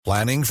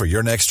Planning for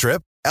your next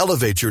trip?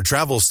 Elevate your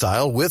travel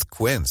style with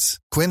Quince.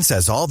 Quince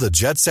has all the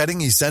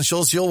jet-setting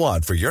essentials you'll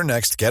want for your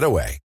next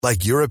getaway,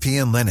 like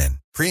European linen,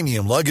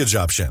 premium luggage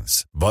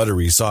options,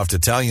 buttery soft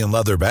Italian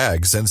leather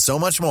bags, and so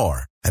much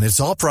more. And it's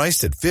all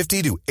priced at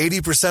 50 to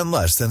 80%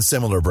 less than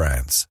similar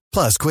brands.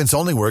 Plus, Quince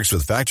only works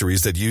with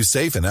factories that use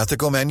safe and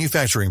ethical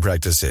manufacturing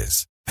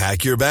practices.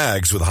 Pack your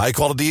bags with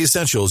high-quality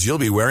essentials you'll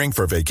be wearing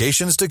for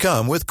vacations to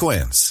come with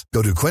Quince.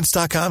 Go to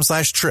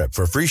quince.com/trip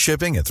for free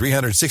shipping and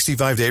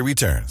 365-day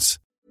returns.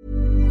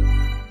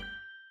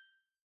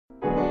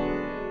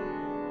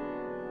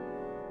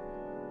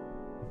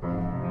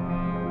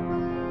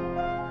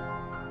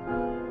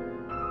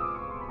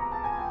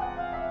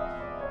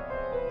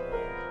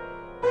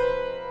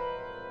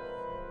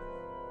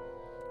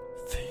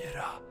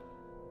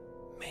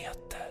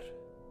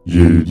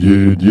 Ljud,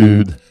 ljud,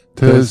 ljud.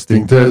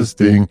 Testing,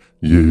 testing.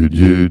 Ljud,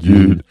 ljud,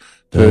 ljud.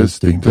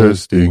 Testing,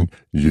 testing.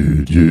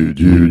 Ljud, ljud,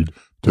 ljud.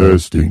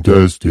 Testing,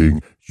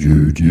 testing.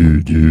 Ljud,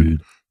 ljud,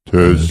 ljud.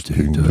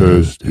 Testing,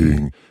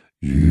 testing.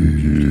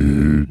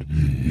 Ljud.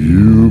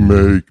 You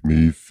make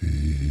me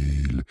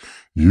feel.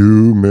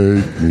 You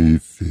make me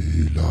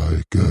feel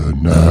like a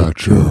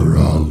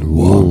natural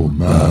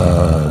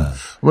woman.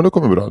 Men då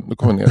kommer bra, då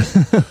kommer ner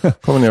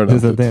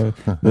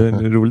det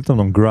är roligt om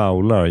de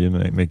growlar. You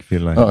make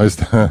feel like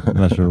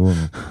natural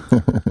woman.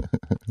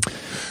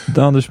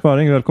 Anders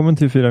Sparring, välkommen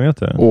till 4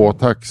 meter.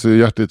 Tack så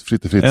hjärtligt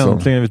Fritte.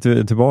 Äntligen är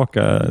vi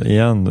tillbaka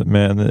igen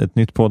med ett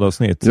nytt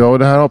poddavsnitt. Ja, och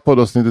det här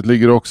poddavsnittet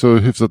ligger också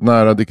hyfsat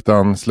nära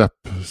Diktan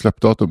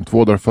släppdatum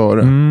 2 dagar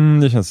före.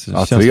 Det känns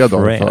 3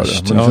 dagar före.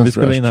 Ja, vi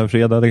spelar in här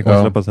fredag, det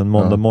kommer släppas en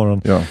måndag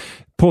morgon. Ja.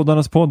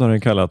 Poddarnas podd har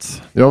den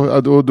kallats.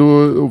 Ja,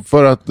 då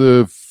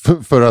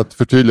för att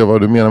förtydliga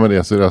vad du menar med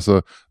det, så är det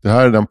alltså, det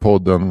här är den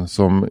podden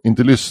som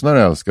inte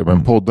lyssnare älskar,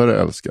 men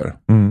poddare älskar.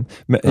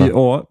 Men,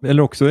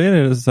 eller också är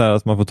det så här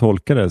att man får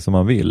tolka det som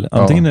man vill.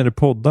 Antingen är det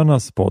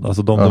poddarnas podd,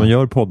 alltså de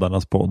gör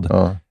poddarnas podd.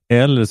 Ja.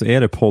 Eller så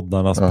är det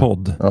poddarnas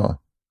podd. Ja.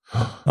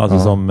 Alltså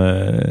som...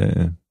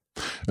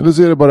 Eller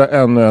så är det bara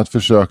ännu ett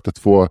försök att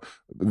få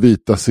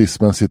vita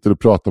cismen sitter och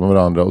pratar med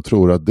varandra och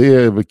tror att det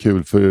är väl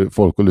kul för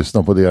folk att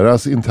lyssna på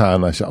deras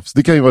interna tjafs.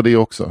 Det kan ju vara det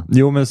också.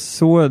 Jo, men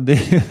så det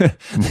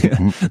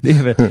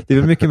är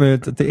väl mycket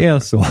möjligt att det är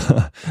så.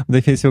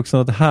 Det finns ju också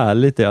något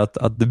härligt i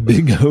att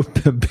bygga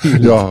upp en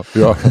bild. Ja.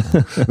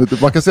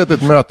 Man kan säga att det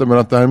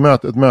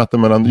är ett möte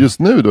mellan just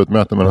nu då, ett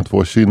möte mellan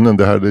två kynnen.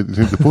 Det här är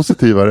lite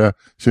positivare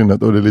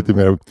kynnet och det är lite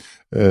mer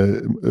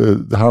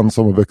han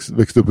som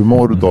växt upp i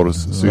Mordors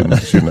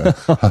kynne.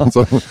 Han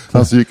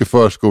som gick i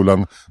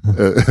förskolan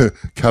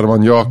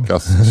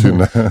Karmanjakas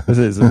kynne.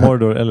 Precis,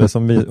 Mordor, eller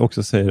som vi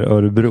också säger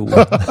Örebro.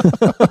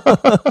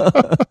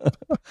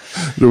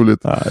 Roligt.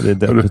 Ja, det är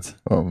deppigt.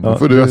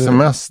 Får du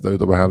sms där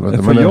ute på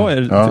helvete?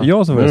 För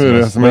jag som får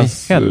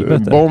sms.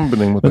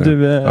 Bombning mot men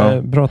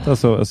du pratar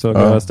så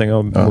kan jag stänga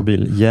av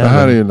mobil. Det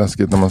här är ju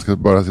läskigt när man ska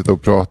bara sitta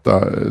och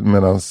prata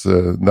medan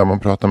där man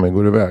pratar med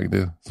går iväg. Det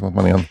är som att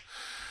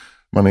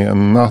man är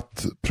en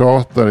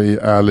nattpratare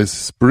i Alice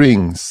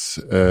Springs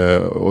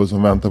och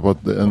som väntar på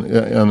att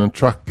en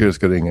trucker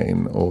ska ringa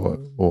in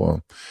och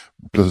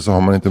plötsligt så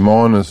har man inte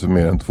manus för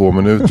mer än 2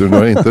 minuter. Nu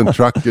har inte en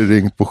trucker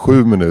ringt på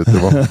 7 minuter.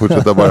 Man får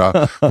fortsätta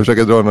bara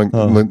försöka dra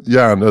någon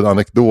hjärnöd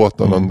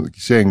anekdot om någon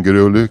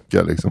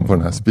känguruolycka liksom, på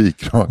den här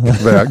spikraka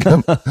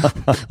vägen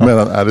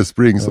mellan Alice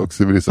Springs och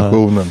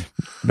civilisationen.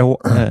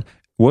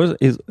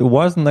 It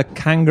wasn't a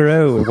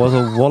kangaroo, it was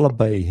a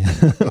wallaby.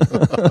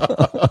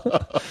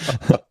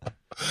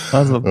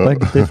 Alltså, big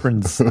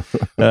difference.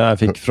 Jag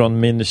fick från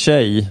min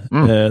tjej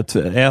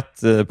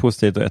ett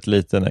positivt och ett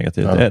lite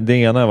negativt. Det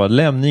ena var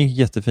lämning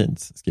jättefint,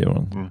 skriver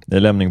hon. Det är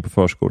lämning på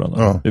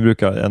förskolan. Vi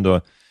brukar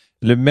ändå,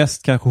 eller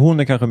mest kanske, hon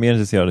är kanske mer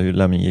intresserad av hur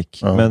lämning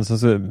gick. Men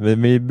så,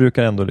 vi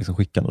brukar ändå liksom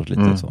skicka något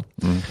lite så.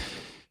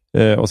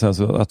 Och sen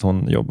så att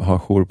hon har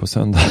jour på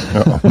söndag.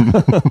 Ja.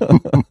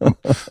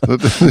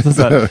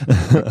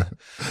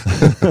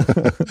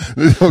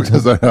 Det är också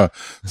så här,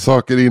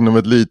 saker inom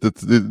ett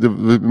litet,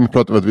 vi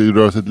pratar om att vi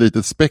rör oss ett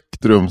litet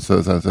spektrum.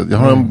 Så jag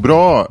har en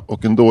bra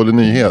och en dålig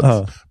nyhet.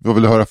 Vad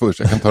vill du höra först?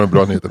 Jag kan ta den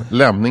bra nyheten.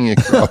 Lämning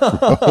gick bra.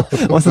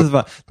 Och sen så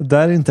bara, det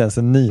där är inte ens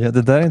en nyhet.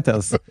 Det där är inte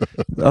ens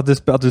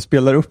att du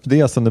spelar upp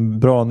det som den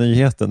bra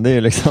nyheten. Det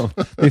är liksom,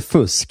 det är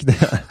fusk.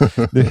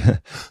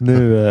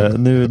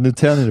 Nu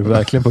tänjer du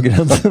verkligen på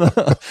gränserna.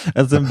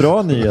 Alltså en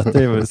bra nyhet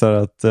är väl så här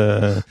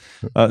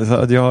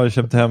att jag har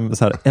köpt hem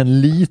så här 1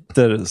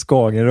 liter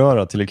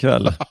skagenröra till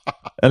ikväll.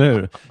 Eller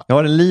hur? Jag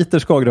har 1 liter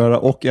skagenröra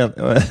och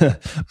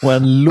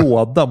en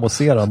låda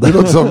mousserande. Det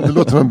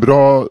låter som en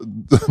bra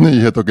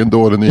nyhet och en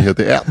dålig nyhet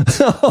i ett.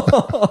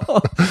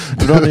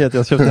 Bra nyhet, jag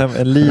har köpt hem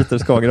 1 liter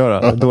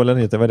skagenröra. Dålig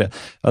nyhet var det.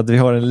 Att vi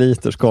har 1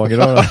 liter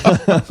skagenröra.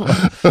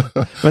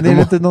 Men det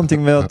är inte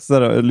någonting med att så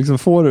här, liksom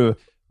får du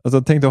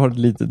Alltså tänk dig att ha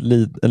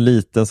en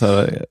liten så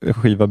här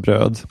skiva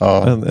bröd.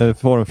 Ja. En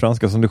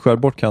formfranska som du skär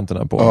bort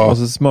kanterna på. Och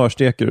så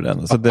smörsteker du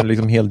den så att den är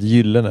liksom helt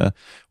gyllene.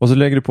 Och så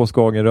lägger du på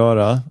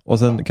skagenröra. Och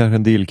sen kanske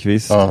en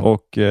dillkvist.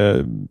 Och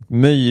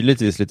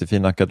möjligtvis lite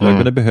finhackat lök.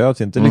 Men det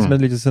behövs inte. Liksom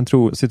en liten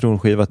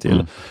citronskiva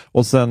till.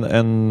 Och sen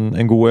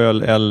en god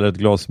öl eller ett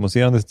glas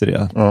mousserande till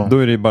det. Då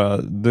är det bara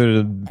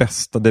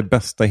det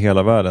bästa i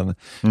hela världen.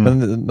 Men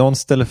någon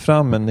ställer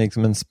fram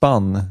en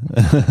spann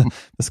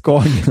med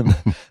skagen.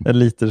 En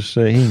liters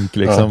hink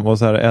liksom, och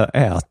så här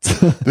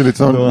ät. Det är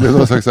liksom det är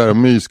någon slags så här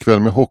myskväll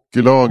med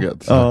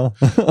hockeylaget. Ja.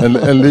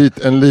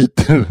 En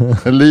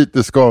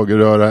liter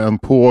skageröra, en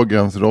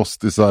Pågens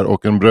rostisar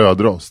och en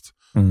brödrost.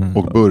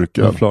 Och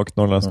burkar. En flak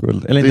Norrlands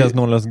guld. Eller inte ens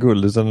Norrlands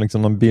guld, utan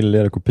liksom någon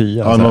billigare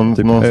kopia. Ja,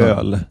 typ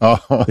öl.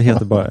 Det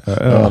heter bara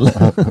öl.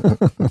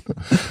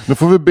 Nu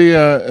får vi be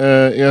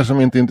er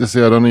som inte är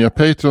intresserade av nya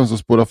Patreons att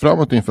spåra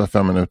framåt ungefär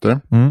 5 minuter.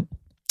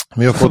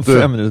 Vi har fått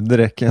 5 minuter, det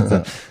räcker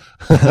inte.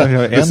 Vi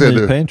har en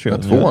ny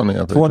Patreon.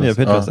 Två nya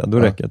Patreons. Då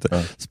räcker det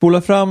inte.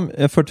 Spola fram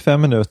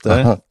 45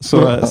 minuter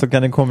så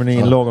kan ni komma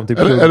in lagom till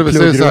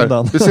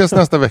pluggrundan. Vi ses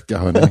nästa vecka,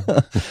 hörni.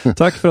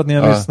 Tack för att ni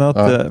har lyssnat.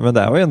 Men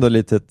det här var ändå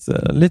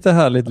lite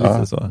härligt.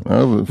 Lite så.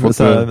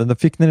 Då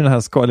fick ni den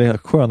här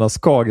sköna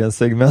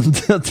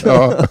Skagen-segmentet.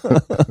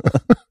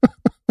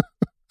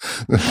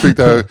 Fick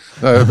det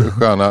här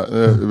sköna,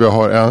 vi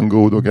har en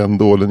god och en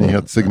dålig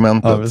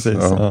nyhetssegmentet. Ja, precis.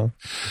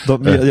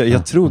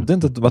 Jag trodde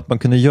inte att man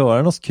kunde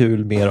göra något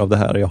kul mer av det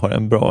här. Jag har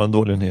en bra och en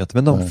dålig nyhet.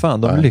 Men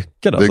de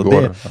lyckades.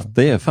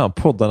 Det är fan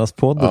poddarnas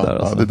podd det där.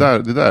 Alltså.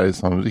 Det där är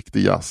sån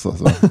riktig jazz.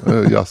 Alltså.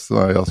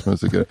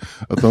 Jazzmusiker.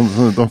 Att de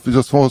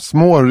får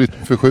små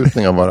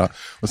rytmförskjutningar bara.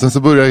 Och sen så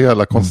börjar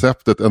hela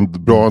konceptet, en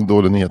bra och en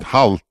dålig nyhet,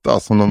 halta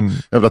som någon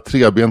jävla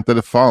trebent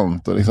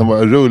elefant. Och liksom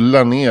bara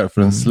rullar ner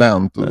för en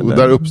slänt. Och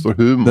där uppstår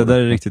humor. Det där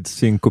är riktigt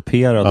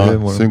synkoperad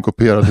humor.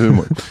 Synkoperad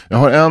humor. Jag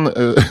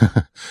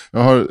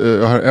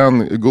har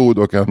en god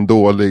och en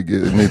dålig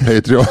ny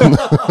Patreon.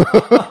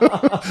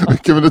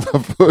 Vilken vill du ta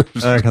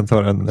först? Jag kan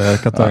ta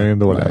en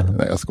dålig.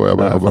 Nej, jag skojar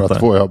bara. Jag har bara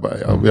två.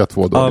 Vi har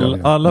 2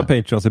 dåliga. Alla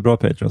Patrons är bra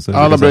Patrons.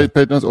 Alla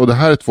Patrons, och det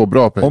här är 2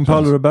 bra Patrons. Om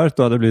Paolo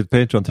Roberto hade blivit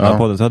Patreon till den här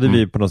podden så hade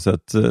vi på något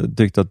sätt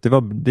tyckt att det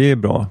är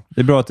bra.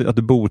 Det är bra att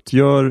du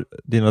botgör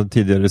dina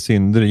tidigare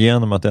synder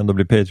genom att ändå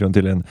bli Patreon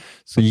till en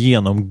så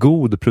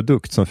genomgod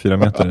produkt som 4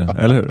 meter,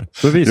 eller hur?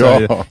 Så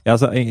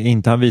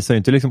visar han visar ju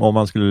inte liksom, om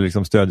man skulle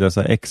liksom stödja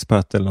så här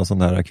expat eller någon sån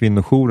där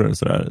kvinnojourer och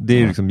sådär. Det är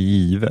ju liksom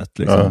givet.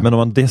 Liksom. Men om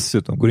man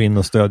dessutom går in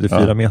och stödjer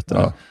 4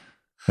 meter,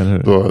 eller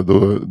hur?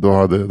 Då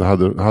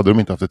hade de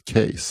inte haft ett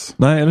case.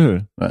 Nej, eller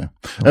hur? Nej.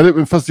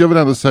 Eller, fast jag vill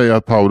ändå säga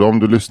att Paolo, om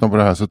du lyssnar på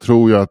det här så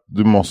tror jag att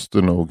du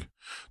måste nog.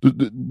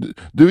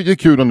 Du är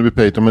kul om du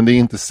blir Patreon, men det är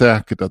inte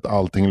säkert att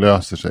allting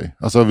löser sig.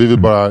 Alltså vi vill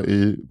bara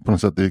på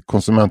något sätt i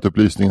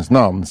konsumentupplysningens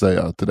namn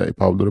säga till dig,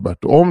 Paolo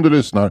Roberto, om du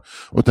lyssnar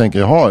och tänker,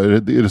 jaha,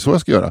 är det så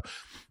jag ska göra?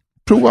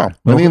 Prova,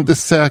 men det är inte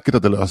säkert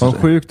att det löser sig. Vad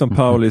sjukt om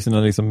Paolo i sina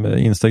liksom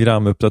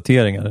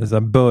Instagram-uppdateringar så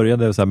här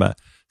började så här med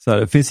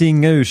det finns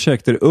inga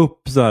ursäkter,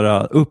 upp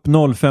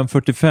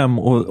 05:45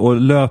 och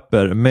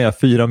löper med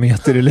 4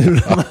 meter i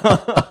lurarna.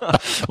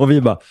 Och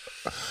vi bara,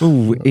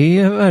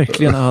 är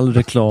verkligen all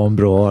reklam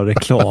bra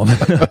reklam?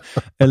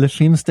 Eller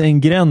finns det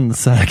en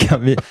gräns här?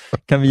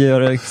 Kan vi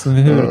göra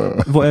liksom,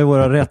 vad är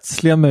våra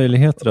rättsliga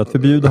möjligheter att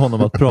förbjuda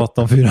honom att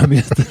prata om 4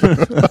 meter?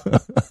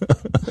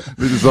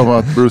 Lite som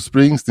att Bruce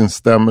Springsteen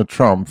stämmer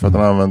Trump för att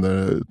han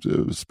använder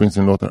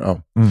Springsteen-låtar. Ja.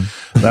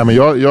 Nej, men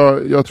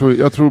jag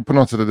tror på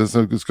något sätt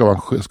att det ska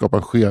skapa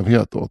en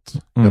skevhet åt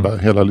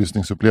hela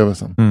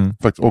lyssningsupplevelsen.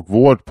 Faktiskt, och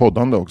vårt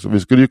poddande också. Vi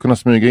skulle ju kunna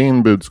smyga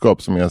in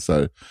budskap som är så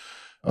här,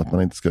 att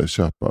man inte ska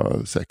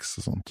köpa sex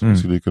och sånt. Vi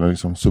skulle ju kunna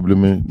liksom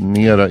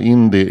sublimera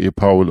in det i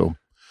Paolo.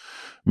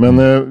 Men,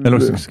 eller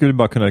så skulle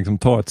bara kunna liksom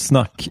ta ett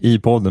snack i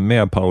podden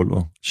med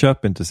Paolo.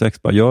 Köp inte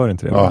sex, bara gör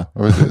inte det. Ja,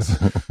 precis.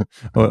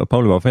 Och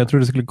Paolo bara, för jag tror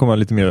det skulle komma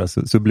lite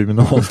mer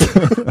subliminalt.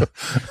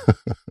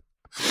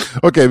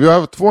 Okej, vi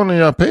har 2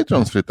 nya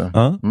Patrons, Fritte.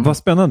 Ja, vad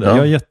spännande.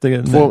 Ja. Jag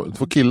är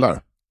 2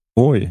 killar.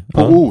 Oj.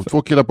 På O,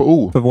 2 killar på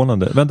O.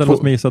 Förvånande. Vänta,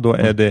 låt mig gissa då.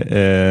 Är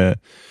det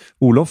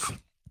Olof?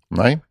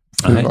 Nej.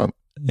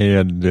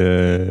 Är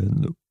det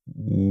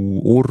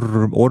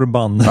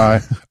Orban?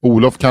 Nej,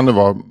 Olof kan det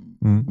vara.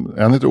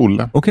 En heter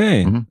Olle.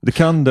 Okej. Det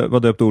kan vara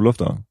döpt Olof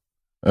då?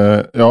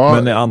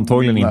 Ja, men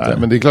antagligen inte.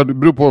 Men det är klart, det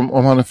beror på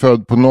om han är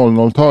född på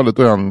 00-talet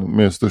och är han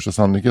med största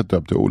sannolikhet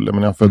döpt till Olle.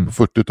 Men är han född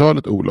på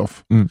 40-talet,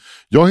 Olof.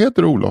 Jag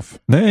heter Olof.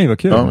 Nej, vad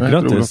kul. Ja,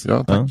 grattis. Olof.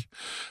 Ja, tack.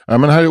 Ja,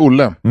 men här är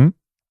Olle.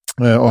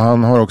 Och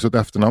han har också ett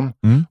efternamn.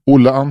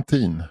 Olle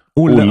Antin.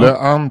 Olle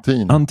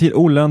Antin.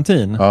 Olle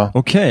Antin? Ja.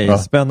 Okej,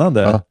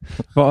 spännande. Ja.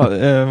 Vad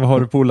har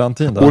du på Olle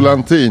Antin då?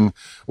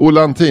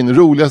 Olle Antin,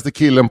 roligaste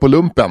killen på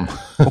lumpen.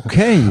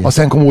 Okej. Och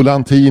sen kom Olle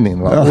Antin in,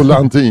 va? Olle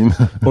Antin.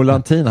 Olle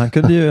Antin, han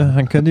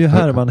kunde ju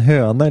härma en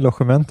höna i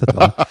logementet,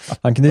 va?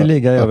 Han kunde ju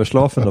ligga i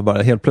överslafen och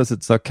bara helt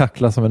plötsligt så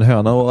kackla som en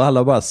höna och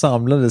alla bara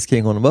samlades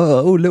kring honom.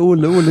 Olle,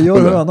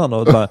 gör hönan.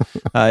 Och bara,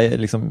 nej,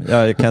 liksom,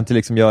 jag kan inte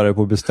liksom göra det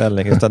på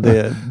beställning utan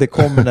det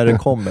kommer när det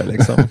kommer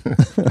liksom.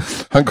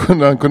 Han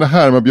kunde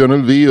härma Björn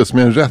Ulvaeus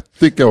med en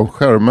rättika och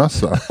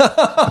skärmössa.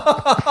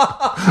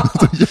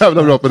 Så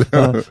jävla bra på det.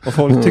 Ja, och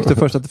folk tyckte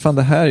först att fan,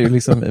 det här är ju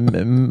liksom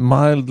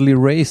mildly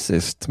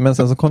racist. Men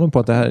sen så kom de på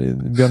att det här är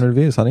Björn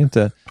Ulvaeus, han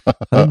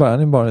är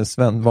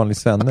bara en vanlig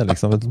svenne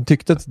liksom. De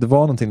tyckte att det var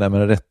någonting där med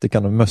den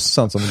rättikan och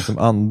mössan som liksom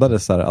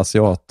andades så här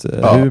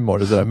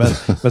asiathumor och sådär.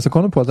 Men så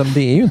kom de på att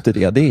det är ju inte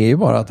det. Det är ju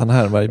bara att han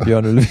härmar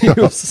Björn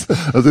Ulvaeus.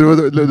 Alltså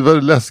det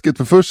var läskigt,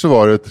 för först så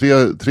var det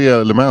tre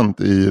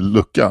element i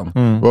luckan.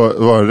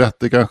 Var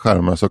rättikan,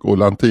 skärmössa och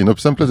Olle Antin. Och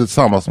sen plötsligt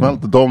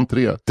sammansmälte de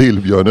tre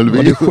till Björn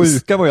Ulvaeus. Det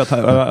sjuka var ju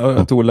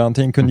att Olle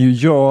Antin kunde ju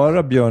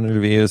göra Björn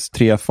Ulvaeus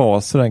 3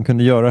 faser. Han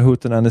kunde göra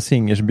Hooten and the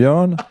Singers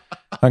Björn.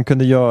 Han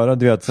kunde göra,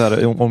 du vet, så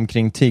här,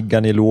 omkring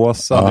tiggan i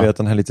låsa, du vet,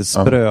 den här lite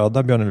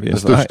spröda Björn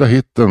Ulvaeus. Den största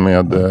hitten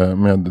med,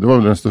 det var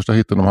väl den största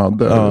hitten de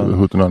hade,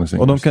 Hooten and the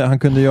Singers. Och han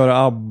kunde göra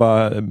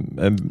ABBA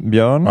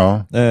Björn,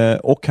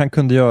 och han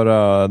kunde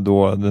göra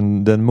då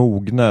den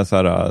mogna så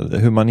här,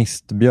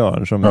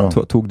 humanistbjörn som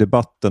tog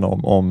debatten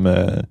om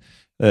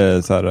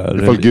så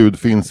här, ifall Gud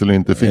finns eller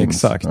inte finns.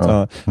 Exakt.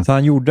 Ja. Så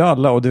han gjorde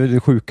alla, och det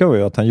sjuka var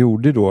ju att han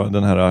gjorde då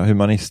den här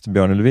humanist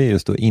Björn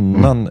Ulvaeus då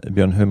innan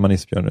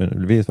humanist Björn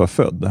Ulvaeus var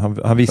född.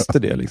 Han visste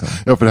det liksom.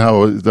 Ja, för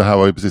det här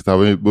var ju precis, det här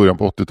var i början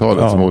på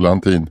 80-talet som Olle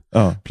Antin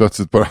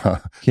plötsligt bara...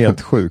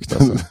 Helt sjukt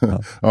alltså.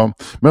 Ja.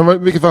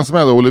 Men vilket fanns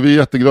med då, Olle? Vi är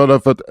jätteglada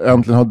för att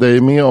äntligen ha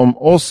dig med om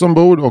oss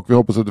ombord, och vi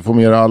hoppas att du får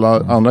med alla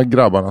andra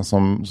grabbarna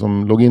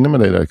som låg inne med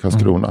dig där i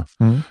Karlskrona.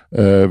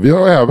 Vi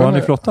har även... Var han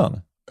i flottan?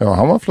 Ja,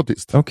 han var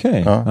flottist.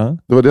 Okej. Ja.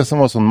 Det var det som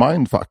var sån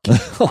mindfuck.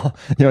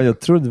 Ja, jag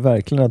trodde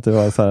verkligen att det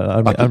var så här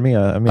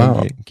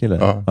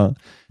armé-kille.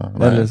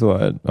 Eller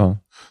så. Ja.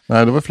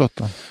 Nej, det var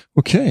flottan.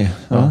 Okej.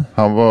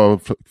 Han var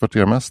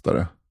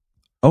kvartermästare.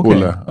 Okej.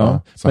 Olle.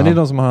 Men det är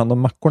de som har hand om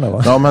mackorna,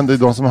 va? Ja, men det är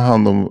de som har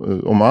hand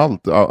om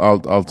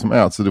allt som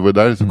äts. Så det var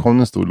där som kom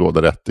en stor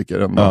låda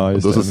rättiker.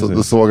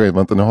 Då såg jag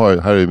att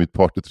här är mitt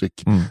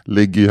partytrick.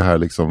 Ligger ju här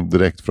liksom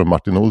direkt från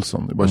Martin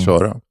Olsson. Det är bara att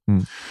köra.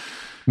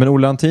 Men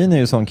Olle Antin är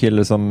ju sån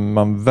kille som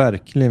man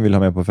verkligen vill ha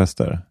med på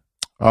fester.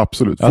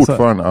 Absolut,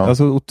 fortfarande.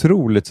 Alltså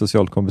otroligt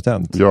socialt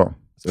kompetent. Ja.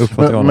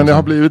 Men det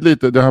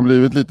har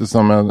blivit lite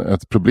som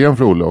ett problem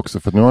för Olle också.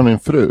 För att nu har han en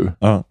fru,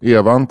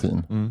 Eva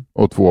Antin,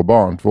 och 2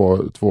 barn,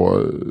 två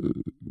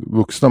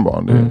vuxna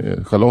barn. Det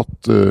är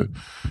Charlotte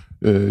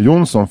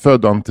Jonsson,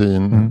 född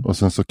Antin, och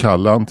sen så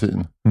Kalle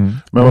Antin.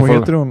 Men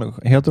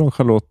heter hon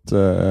Charlotte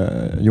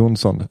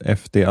Jonsson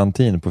FD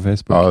Antin på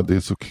Facebook? Ja, det är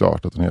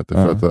såklart att hon heter,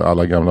 för att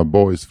alla gamla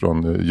boys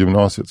från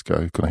gymnasiet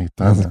ska kunna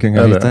hitta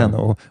henne. Hitta henne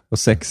och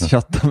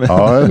sexchatta med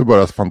henne. Ja, eller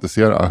bara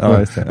fantisera.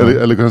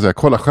 Eller kunna säga,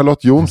 kolla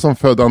Charlotte Jonsson,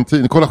 född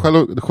Antin. Kolla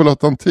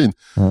Charlotte Antin.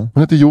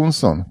 Hon heter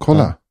Jonsson,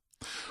 kolla.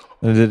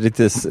 Det är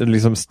lite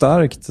liksom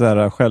starkt så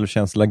här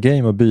självkänsla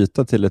game att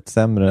byta till ett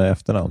sämre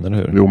efternamn, eller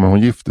hur? Jo, men hon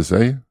gifte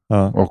sig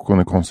och hon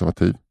är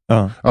konservativ.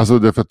 Alltså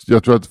det är för att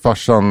jag tror att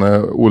farsan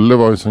Olle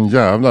var ju sån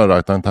jävla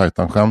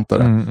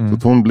rajtan-tajtan-skämtare. Så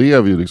att hon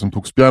blev ju liksom,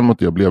 tog spjärn mot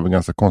det och blev en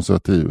ganska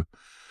konservativ.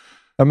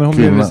 Ja, men hon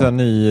blev ju såhär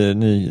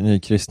ny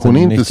kristen. Hon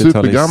är inte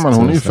supergammal,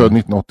 hon är ju född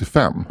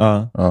 1985.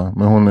 Ja,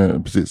 men hon är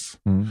precis.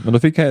 Men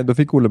då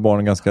fick Olle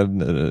barn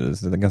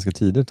ganska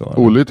tidigt då? Eller?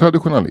 Olle är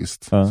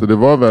traditionalist. Så det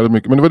var väldigt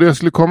mycket. Men det var det jag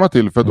skulle komma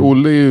till, för att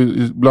Olle är ju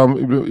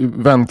i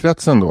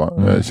vänkretsen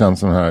då, känns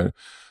den här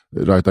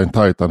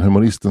rajtan-tajtan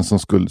humoristen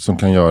som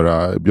kan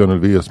göra Björn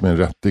Ulvaeus med en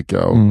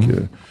rättika, och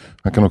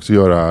han kan också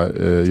göra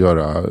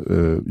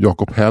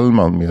Jakob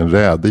Hellman med en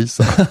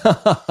rädisa.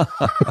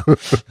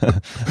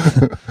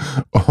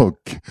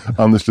 Och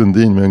Anders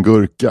Lundin med en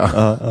gurka.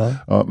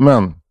 Ja,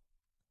 men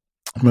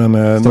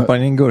stoppar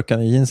in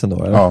gurkan i jeansen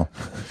då, eller? Ja,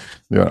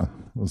 det gör han.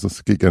 Och så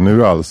skriker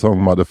nu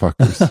allsång,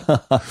 motherfuckers.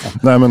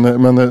 Nej,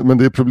 men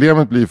det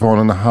problemet blir för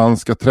honom när han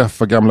ska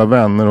träffa gamla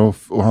vänner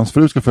och hans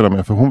fru ska följa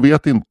med. För hon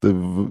vet inte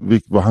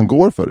vad han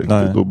går för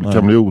riktigt. Då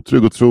kan bli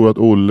otrygg och tro att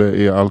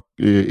Olle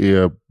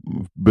är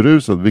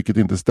berusad, vilket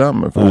inte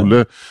stämmer. För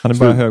Olle, han är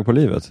bara hög på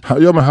livet.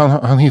 Ja, men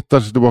han hittar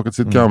sig tillbaka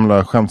till sitt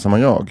gamla skämtsamma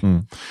jag.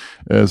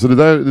 Så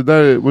det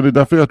är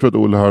därför jag tror att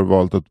Olle har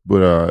valt att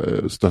börja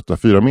stötta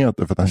 4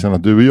 meter. För att han känner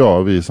att du och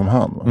jag, vi är som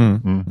han.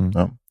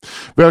 Ja.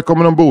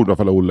 Välkommen ombord i alla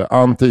fall, Olle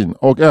Antin.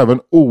 Och även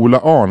Ola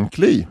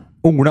Arnkli.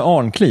 Ola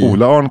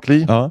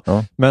Arnkli. Ja.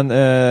 Men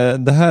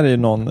det här är ju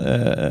någon...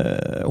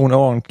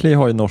 Ola Arnkli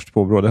har ju norskt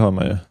påbrå, det hör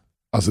man ju.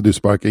 Alltså du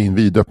sparkar in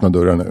vidöppna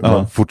dörrar nu.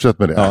 Men fortsätt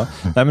med det. Ja.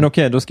 Nej, men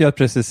okej, då ska jag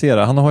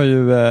precisera. Han har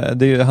ju...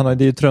 det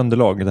är ju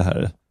Tröndelag det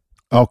här.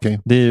 Okej.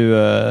 Det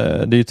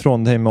är ju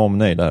Trondheim med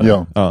omnejd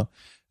där. Ja.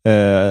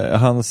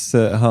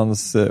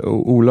 Hans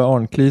Ola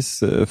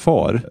Arnklis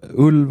far,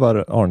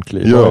 Ulvar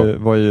Arnkli,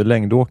 var ju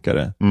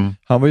längdåkare.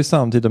 Han var ju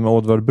samtidigt med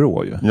Oddvar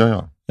Brå ju.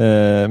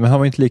 Men han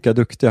var inte lika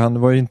duktig.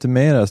 Han var ju inte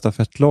med i det här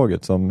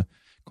stafettlaget som...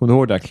 Kommer du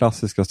ihåg den här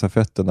klassiska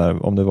stafetten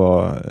där, om det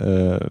var...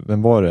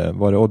 vem var det?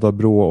 Var det Oddvar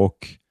Brå och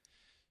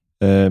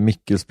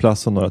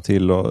Mickelsplass och några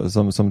till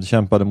som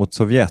kämpade mot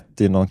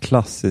Sovjet i någon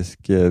klassisk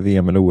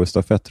VM eller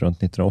OS-stafett runt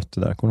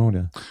 1980 där, kommer du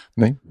ihåg det?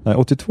 Nej,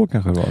 82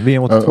 kanske det var.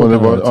 VM 82.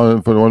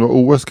 För det var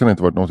OS kan det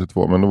inte ha varit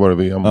 82, men då var det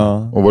VM.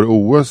 Och var det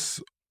OS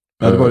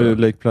Ja, det var ju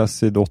Lake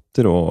Placid 80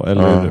 då,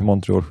 eller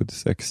Montreal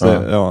 76.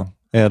 Ja.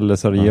 Eller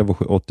Sarajevo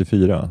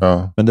 84.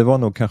 Ja. Men det var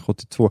nog kanske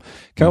 82.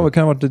 Kan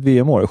ha varit ett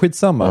VM-år.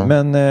 Skitsamma. Ja.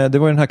 Men det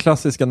var ju den här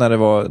klassiska när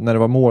det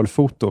var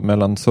målfoto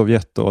mellan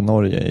Sovjet och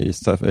Norge i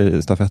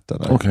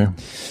stafetten. Okej. Okay.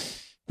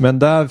 Men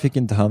där fick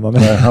inte han vara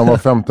med. Nej, han var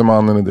femte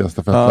mannen i det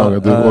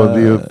stafettlaget.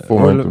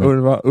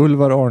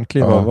 Ulvar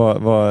Arnkli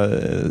var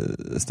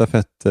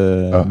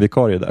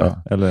stafettvikarie där.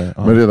 Ja. Eller,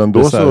 men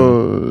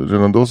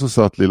redan då så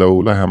satt lilla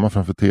Ola hemma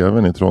framför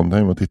tvn i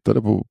Trondheim och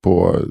tittade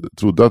på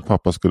trodde att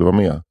pappa skulle vara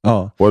med.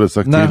 Ja.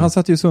 Nej, han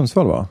satt ju i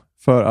Sundsvall va?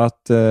 För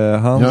att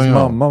hans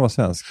mamma var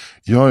svensk.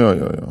 Ja.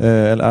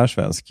 Eller är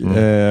svensk.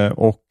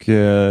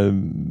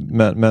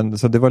 Men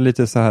så det var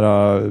lite så här,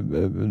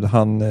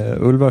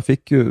 Ulvar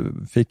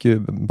fick ju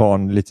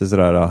barn lite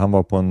sådär, han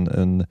var på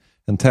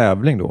en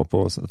tävling då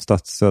på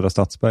Södra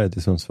Stadsberget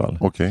i Sundsvall.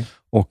 Okay.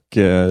 Och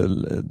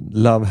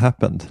love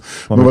happened.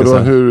 Men vadå,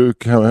 hur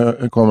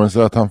kommer det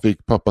sig att han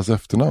fick pappas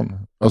efternamn?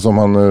 Alltså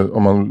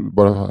om man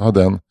bara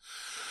hade en.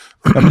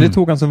 Ja, men det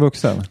tog han som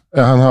vuxen.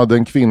 Han hade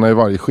en kvinna i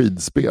varje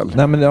skidspel.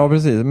 Nej, men ja,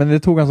 precis. Men det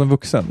tog han som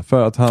vuxen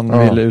för att han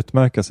ville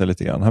utmärka sig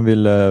lite grann. Han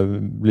ville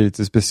bli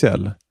lite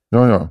speciell.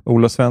 Ja.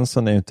 Ola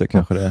Svensson är ju inte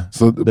kanske det.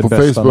 Så det på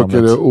Facebook namnet.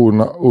 Är det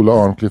Ola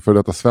Arnkli för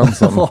detta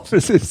Svensson. Ja,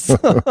 precis.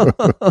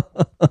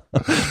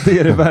 Det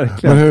är det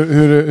verkligen. Men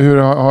hur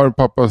har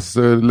pappas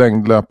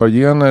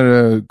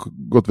längdlöpargener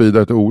gått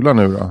vidare till Ola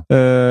nu då?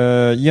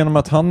 Genom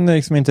att han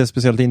liksom inte är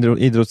speciellt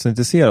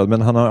idrottsintresserad,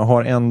 men han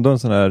har ändå en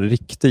sån här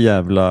riktig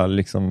jävla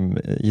liksom,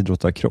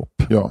 idrottarkropp.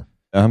 Ja.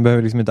 Han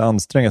behöver liksom inte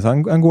anstränga sig.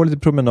 Han går lite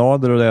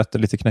promenader och äter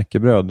lite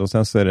knäckebröd och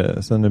sen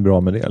är det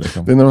bra med det.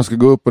 Liksom. Det är när de ska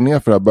gå upp och ner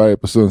för det här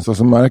berget på Sundsvall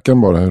så märker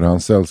han bara hur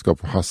hans sällskap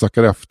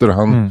sackar efter.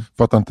 Han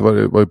fattar inte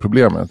vad är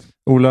problemet.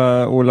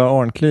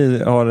 Ola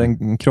Arnkli har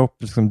en kropp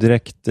liksom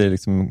direkt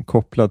liksom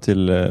kopplad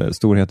till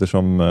storheter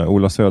som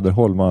Ola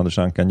Söderholm och Anders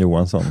Ankan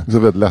Johansson. Så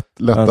väldigt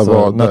lätta alltså,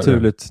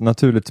 vader.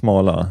 Naturligt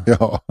smala.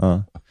 Ja.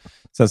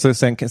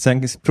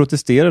 Sen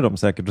protesterar de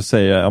säkert och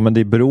säger men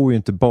det beror ju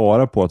inte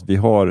bara på att vi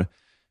har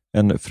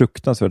en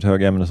fruktansvärt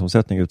hög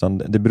ämnesomsättning utan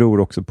det beror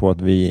också på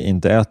att vi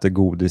inte äter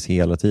godis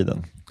hela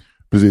tiden.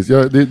 Precis,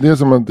 det är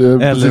som att...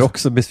 Eller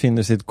också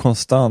befinner sig i ett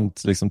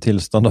konstant liksom,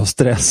 tillstånd av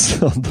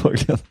stress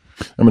antagligen.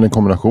 Ja, men en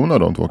kombination av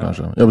de två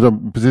kanske.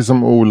 Precis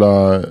som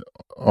Ola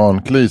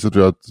Arnkli så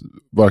tror jag att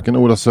varken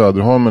Ola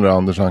Söderholm eller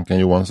Anders Ankan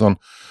Johansson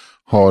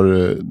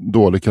har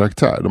dålig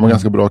karaktär. De har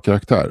ganska bra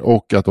karaktär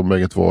och att de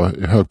bägge två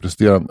är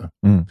högpresterande.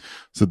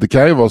 Så det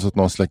kan ju vara så att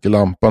någon släcker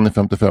lampan i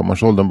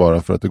 55-årsåldern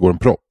bara för att det går en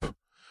propp.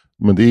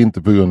 Men det är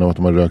inte på grund av att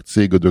de har rökt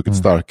sig och druckit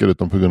starkare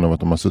utan på grund av att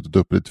de har suttit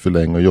upp lite för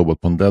länge och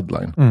jobbat på en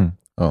deadline.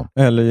 Ja.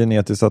 Eller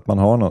genetiskt att man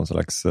har någon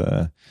slags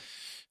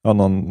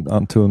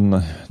någon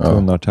tunn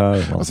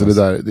artär. Alltså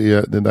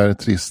det där är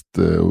trist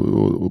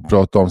att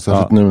prata om,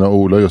 särskilt nu när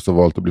Ola just har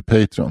valt att bli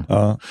Patreon.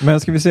 Ja. Men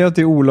ska vi säga att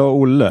det är Ola och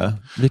Olle?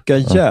 Vilka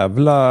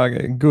jävla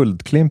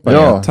guldklimpar.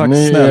 Ja, tack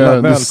ni snälla,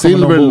 välkommen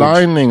silver ombord.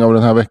 Lining av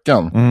den här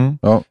veckan.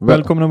 Ja,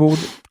 välkommen ombord.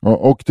 Ja,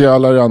 och till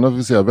alla andra vill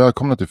vi säga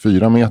välkomna till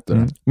 4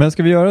 meter. Men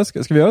ska vi göra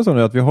så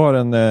nu att vi har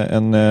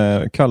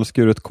en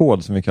kallskuret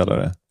kod som vi kallar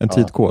det? En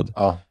tidkod.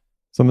 Ja.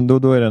 Så men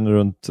då är den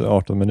runt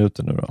 18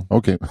 minuter nu då.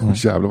 Okej,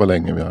 jävlar vad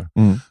länge vi har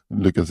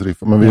lyckats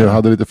riffa. Men vi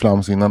hade lite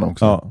flams innan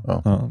också.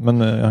 Ja.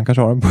 Men han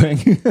kanske har en poäng.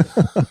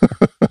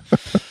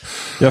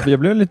 Jag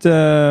blev lite...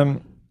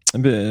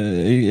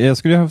 Jag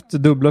skulle ha haft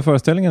dubbla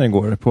föreställningar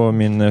igår på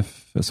min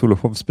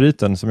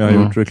Soloshow-spriten som jag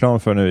har gjort reklam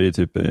för nu i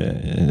typ,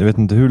 jag vet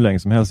inte hur länge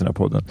som helst i den här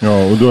podden.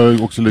 Ja, och du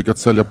har också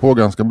lyckats sälja på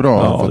ganska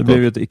bra. Ja, det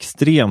blev ju ett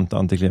extremt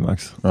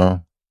antiklimax. Ja.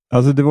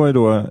 Alltså det var ju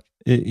då,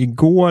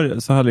 igår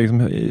så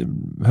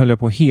höll jag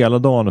på hela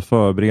dagen att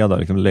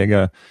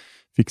förbereda,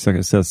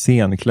 fixa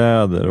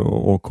scenkläder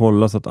och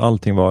kolla så att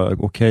allting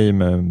var okej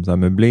med så här,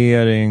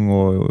 möblering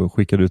och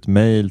skickade ut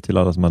mejl till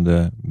alla som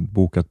hade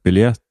bokat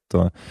biljett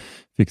och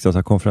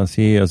fixat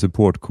konferencier,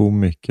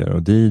 supportkomiker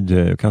och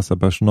DJ och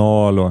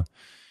kassapersonal och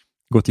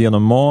gått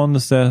igenom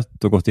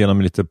manuset och gått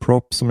igenom lite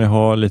props som jag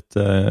har,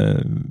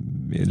 lite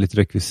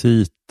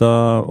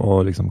rekvisita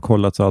och liksom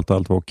kollat så allt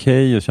var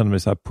okej och kände mig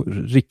så här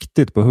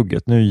riktigt på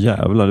hugget. Nu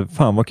jävlar,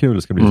 fan vad kul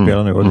det ska bli att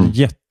spela nu. Och det är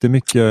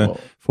jättemycket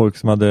folk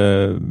som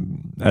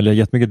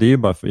jättemycket, det är ju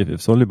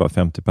bara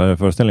 50 per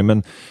föreställning,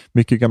 men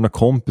mycket gamla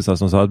kompisar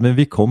som sa att men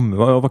vi kommer,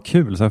 vad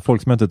kul, så här,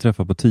 folk som jag inte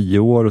träffat på 10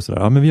 år och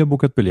sådär. Ja, men vi har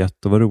bokat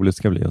biljett och vad roligt det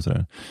ska bli och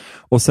sådär.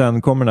 Och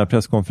sen kommer den här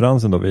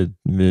presskonferensen då vid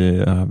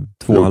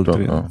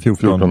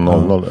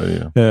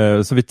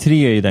 14:00. Så vid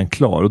 3 är den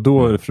klar och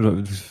då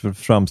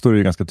framstår det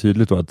ju ganska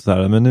tydligt då att så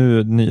här, men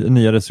nu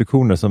nya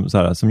restriktioner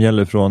som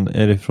gäller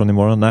är det från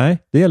imorgon? Nej,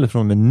 det gäller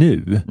från med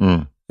nu.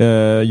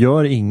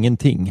 Gör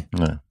ingenting.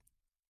 Nej.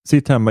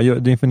 Sitt hemma,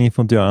 ni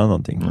får inte göra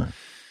någonting. Nej.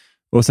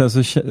 Och sen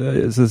så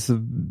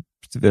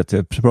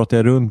pratar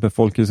jag runt med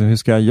folk, liksom, hur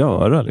ska jag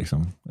göra?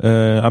 Liksom?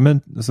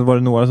 Men så var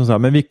det några som sa,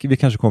 men vi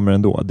kanske kommer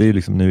ändå. Det är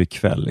liksom nu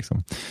ikväll.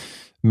 Liksom.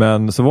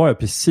 Men så var jag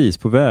precis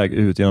på väg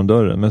ut genom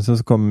dörren. Men sen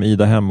så kom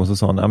Ida hem och så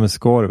sa hon, men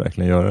ska du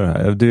verkligen göra det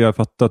här? Jag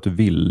fattar att du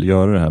vill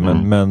göra det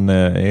här, men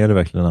är det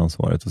verkligen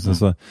ansvaret? Och sen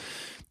så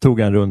tog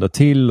jag en runda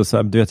till och så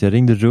här, du vet, jag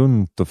ringde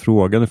runt och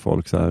frågade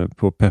folk så här,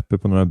 på Peppe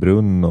på Norra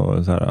Brunn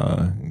och så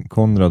här,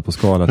 Konrad på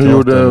Scalateatern. Hur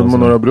gjorde man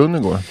Norra Brunn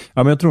igår?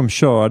 Ja, men jag tror de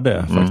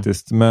körde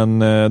faktiskt. Men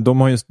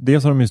de har ju,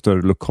 dels har de ju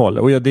större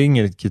lokaler. Och det är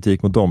ingen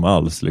kritik mot dem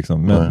alls.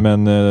 Liksom.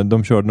 Men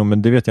de körde nog,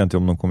 men det vet jag inte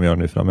om de kommer göra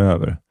nu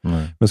framöver.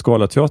 Nej. Men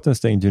Scalateatern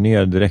stängde ju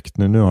ner direkt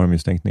nu. Nu har de ju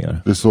stängt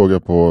ner. Det såg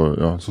jag på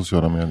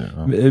sociala medier.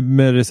 Ja.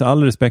 Med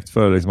all respekt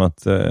för liksom,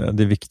 att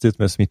det är viktigt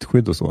med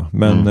smittskydd och så.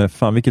 Men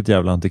fan, vilket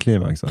jävla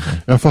antiklimax. Alltså.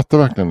 Jag fattar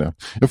verkligen det.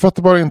 Jag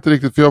fattar bara inte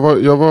riktigt, för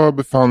jag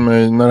befann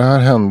mig, när det här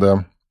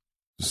hände,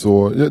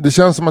 så det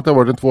känns som att det har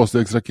varit en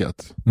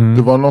 2-stegsraket.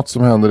 Det var något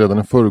som hände redan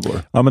i förrgår.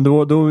 Ja, men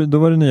då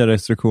var det nya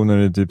restriktioner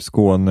i typ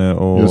Skåne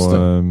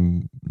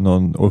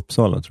och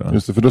Uppsala, tror jag.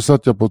 Just det, för då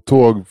satt jag på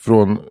tåg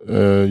från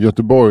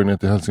Göteborg ner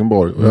till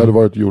Helsingborg. Och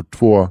jag hade gjort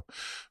 2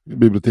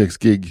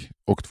 biblioteksgig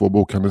och 2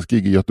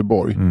 bokhandelsgig i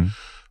Göteborg.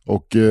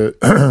 Och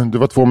det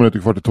var 2 minuter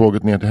kvar till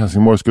tåget ner till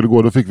Helsingborg skulle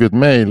gå. Då fick vi ett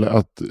mejl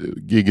att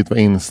gigget var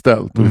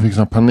inställt. Och vi fick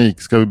sån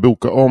panik. Ska vi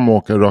boka om och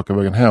åka raka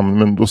vägen hem?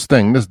 Men då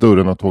stängdes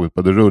dörren och tåget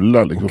började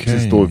rulla. Liksom. Okay.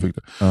 Precis då vi fick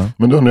det. Ja.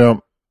 Men då undrar jag...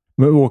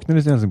 Men åkte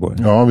ni till Helsingborg?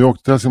 Ja, vi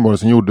åkte till Helsingborg.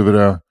 Sen gjorde vi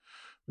det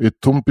i ett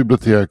tomt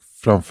bibliotek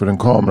framför en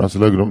kamera. Så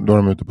låg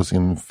de ute på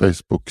sin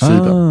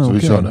Facebook-sida. Så vi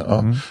körde.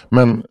 Ja.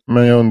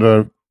 Men jag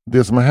undrar,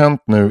 det som har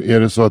hänt nu, är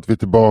det så att vi är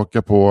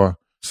tillbaka på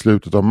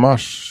slutet av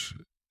mars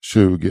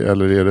 20,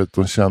 eller är det att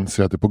de känner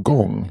sig att det är på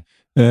gång?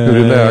 Hur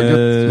är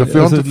läget?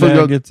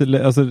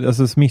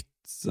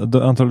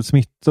 Antalet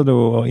smittade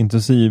och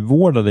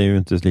intensivvårdade är ju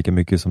inte lika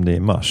mycket som det är i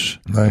mars,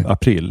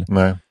 april.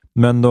 Nej.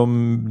 Men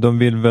de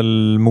vill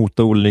väl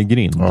mota Olle i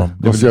grind. Ja,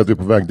 de ser att vi är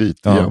på väg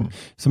dit igen.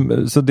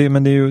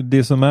 Men det är ju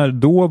det som är,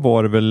 då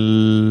var det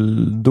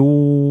väl,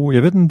 då,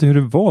 jag vet inte hur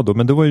det var då,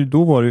 men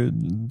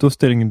då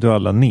stängde inte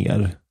alla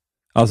ner.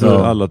 Alltså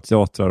alla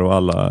teatrar och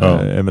alla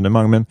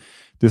evenemang. Men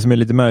det som är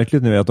lite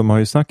märkligt nu är att de har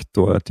ju sagt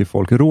då till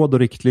folk, råd och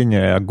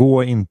riktlinjer är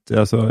gå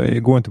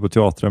inte på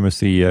teatrar,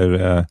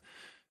 museer,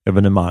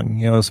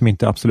 evenemang som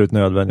inte är absolut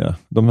nödvändiga.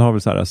 De har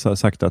väl så här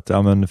sagt att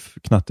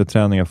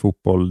knatteträning,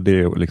 fotboll, det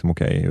är liksom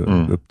okej,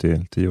 upp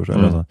till 10 år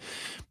sedan.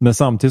 Men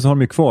samtidigt så har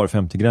de ju kvar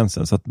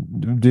 50-gränsen, så att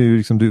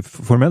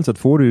formellt sett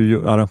får du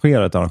ju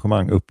arrangera ett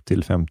arrangemang upp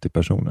till 50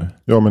 personer.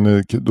 Ja,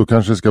 men då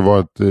kanske det ska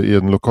vara i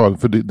en lokal,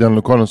 för den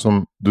lokalen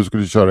som du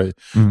skulle köra i,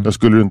 där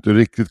skulle du inte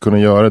riktigt kunna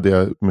göra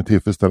det med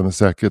tillfredsställande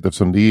säkerhet,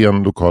 eftersom det är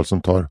en lokal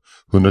som tar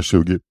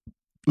 120.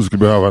 Du skulle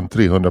behöva en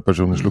 300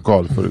 personers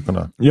lokal för att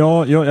kunna...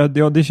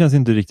 Ja, det känns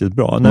inte riktigt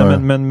bra. Nej,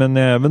 men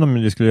även om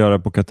vi skulle göra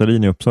på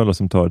Katalin i Uppsala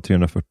som tar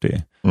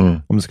 340,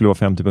 om det skulle vara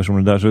 50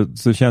 personer där,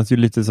 så känns det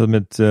ju lite som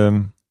ett...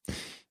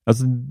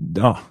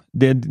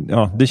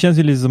 det känns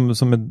ju lite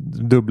som ett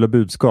dubbla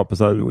budskap.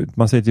 Alltså,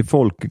 man säger till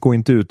folk, gå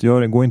inte ut,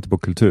 gå inte på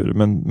kultur.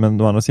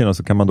 Men å andra sidan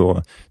så kan man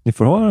då, ni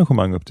får ha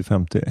arrangemang upp till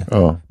 50.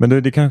 Ja. Men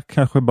det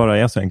kanske bara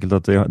är så enkelt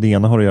att det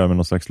ena har att göra med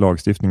någon slags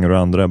lagstiftning och det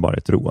andra är bara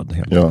ett råd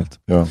helt enkelt.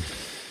 Ja.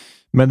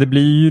 Men det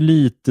blir ju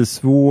lite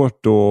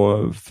svårt då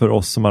för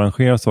oss som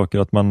arrangerar saker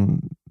att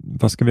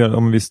vad ska vi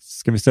göra?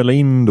 Ska vi ställa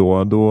in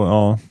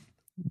då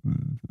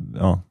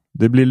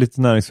det blir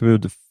lite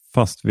näringsförbud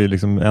fast vi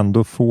liksom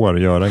ändå får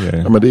göra grejer.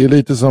 Ja, men det är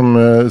lite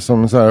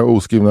som så här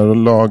oskrivna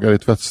lagar i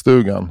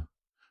tvättstugan.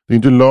 Det är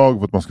inte lag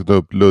på att man ska ta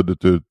upp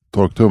luddet ur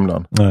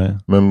torktumlaren. Nej.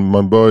 Men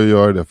man bör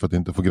göra det för att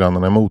inte få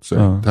grannarna emot sig.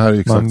 Ja. Det här är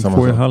exakt samma sak. Man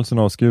får ju halsen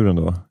avskuren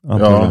då.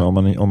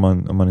 Antagligen om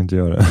man inte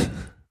gör det.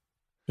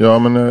 Ja,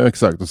 men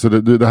exakt. Så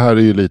det här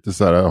är ju lite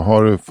så här,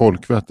 har du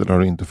folkvett eller har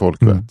du inte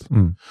folkvett?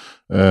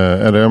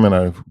 Eller jag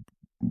menar,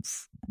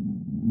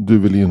 du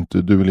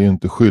vill ju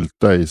inte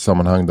skylta i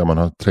sammanhang där man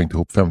har trängt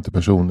ihop 50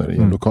 personer i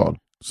en lokal.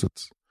 Så att,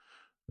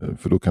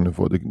 för då kan du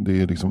få,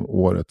 det är liksom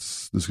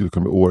det skulle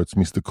kunna bli årets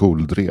Mr.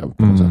 Cool-drev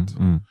på något sätt.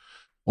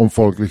 Om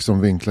folk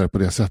liksom vinklar på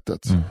det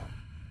sättet.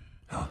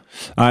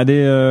 Nej, det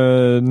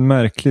är en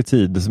märklig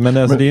tid. Men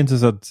det är inte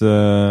så att...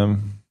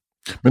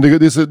 Men det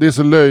är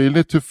så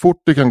löjligt hur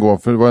fort det kan gå.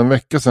 För det var en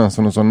vecka sedan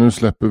som de sa,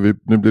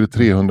 nu blir det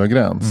 300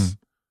 gräns.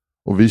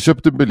 Och vi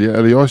köpte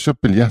jag har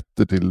köpt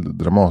biljetter till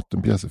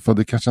Dramatenpjäser. För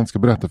det kanske jag inte ska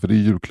berätta, för det är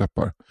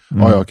julklappar.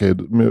 Okej.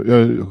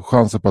 Jag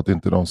chansar på att det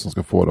inte är de som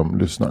ska få dem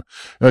lyssnar.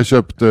 Jag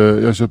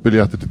har köpt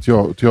biljetter till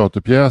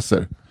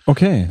teaterpjäser.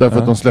 Okay, därför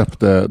att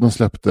de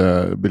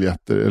släppte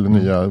biljetter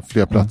eller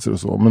fler platser och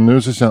så. Men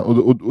nu så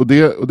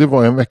och det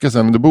var en vecka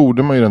sedan. Det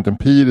borde man ju rent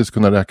empiriskt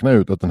kunna räkna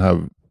ut att den här...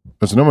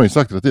 Alltså nu har man ju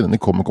sagt hela tiden, ni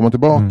kommer komma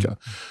tillbaka.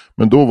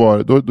 Men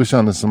då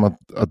kändes det som att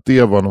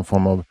det var någon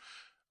form av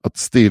att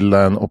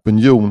stilla en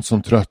opinion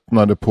som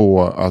tröttnade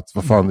på att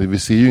vad fan, vi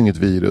ser ju inget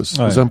virus.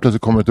 Nej. Och sen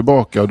plötsligt kommer det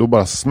tillbaka och då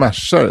bara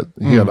smashar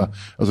det hela.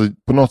 Alltså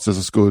på något sätt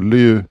så skulle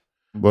ju,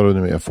 vad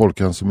det nu är,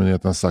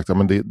 Folkhälsomyndigheten sagt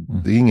att det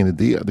är ingen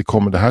idé.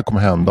 Det här kommer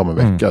hända om en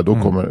vecka.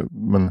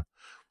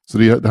 Så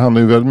det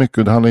handlar ju väldigt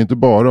mycket, det handlar inte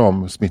bara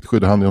om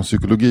smittskydd, det handlar om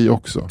psykologi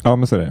också. Ja,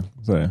 men så är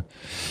det.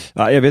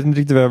 Ja, jag vet inte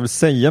riktigt vad jag vill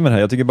säga med det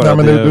här. Jag tycker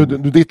bara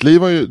ditt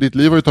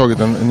liv har ju tagit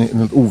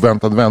en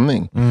oväntad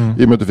vändning.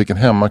 I och med att du fick en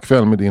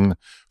hemmakväll med din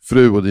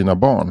fru och dina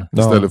barn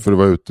istället för att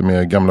vara ute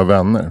med gamla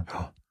vänner.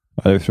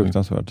 Ja, det är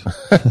fruktansvärt.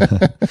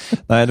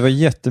 Nej, det var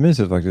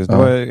jättemysigt faktiskt. Det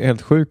var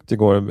helt sjukt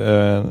igår.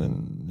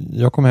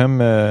 Jag kom hem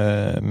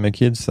med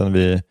kidsen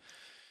vid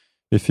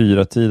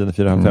 4-tiden,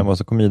 4:30, och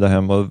så kom Ida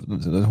hem och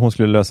hon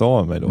skulle lösa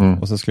av mig då.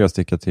 Och så skulle jag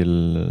sticka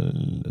till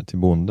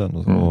bonden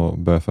och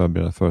börja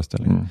förbereda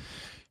föreställningen.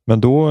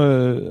 Men då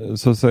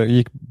så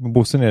gick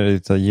Bosse ner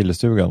i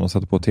gillestugan och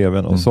satte på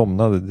tvn och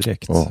somnade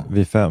direkt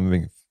vid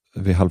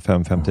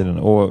 4:30-5-tiden.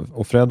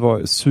 Och Fred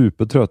var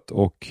supertrött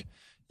och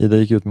Ida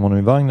gick ut med honom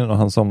i vagnen och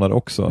han somnade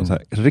också så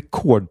här,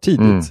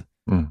 rekordtidigt.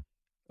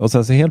 Och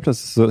sen så helt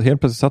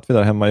plötsligt satt vi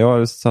där hemma.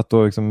 Jag satt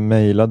och liksom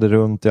mejlade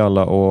runt i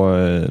alla och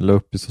la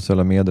upp i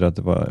sociala medier att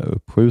det var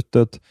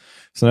uppskjutet.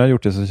 Så när jag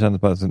gjort det så kände jag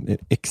bara en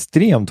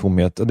extrem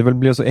tomhet. Och det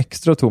blev så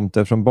extra tomt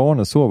eftersom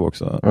barnen sov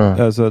också.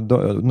 Alltså,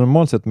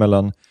 normalt sett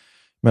mellan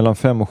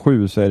 5 och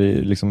 7 så är det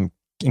liksom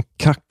en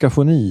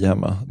kakafoni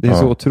hemma. Det är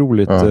så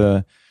otroligt...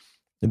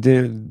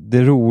 Det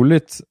är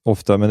roligt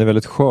ofta, men det är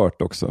väldigt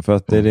skört också. För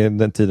att det är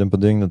den tiden på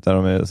dygnet där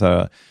de är så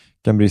här,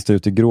 kan brista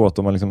ut i gråt.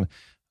 Och man liksom,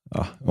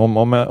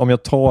 om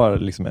jag tar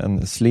liksom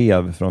en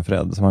slev från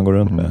Fred som han går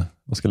runt med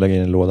och ska lägga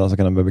in i lådan, så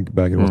kan han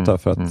börja gråta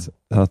för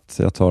att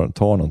jag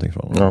tar någonting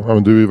från honom. Ja,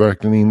 men du är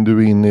verkligen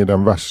inne i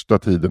den värsta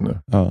tiden nu.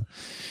 Ja.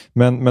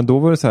 Men då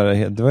var det så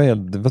här, det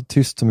var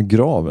tyst som i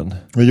graven.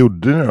 Vad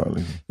gjorde ni då?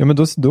 Ja, men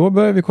då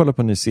började vi kolla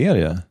på en ny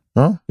serie.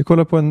 Ja. Vi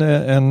kollar på en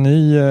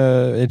ny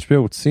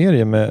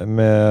HBO-serie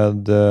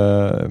med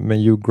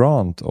Hugh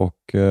Grant och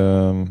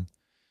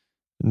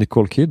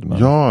Nicole Kidman.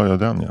 Ja,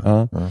 den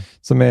ja.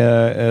 Som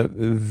är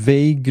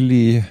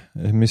vaguely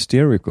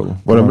mysterical.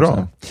 Var den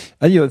bra?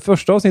 Ja,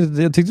 första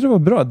avsnittet, jag tyckte det var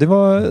bra. Det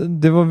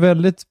var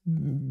väldigt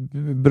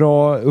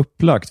bra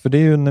upplagt, för det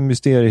är ju en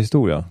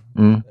mysteriehistoria.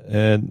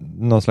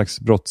 Någon slags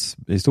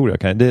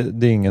brottshistoria.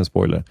 Det är ingen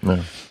spoiler.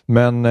 Nej.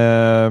 Men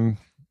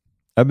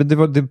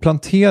det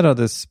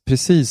planterades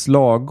precis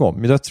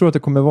lagom. Jag tror att det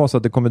kommer vara så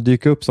att det kommer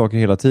dyka upp saker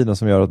hela tiden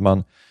som gör att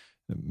man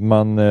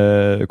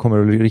kommer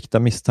att rikta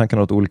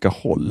misstankarna åt olika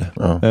håll.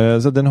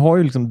 Så den har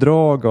ju liksom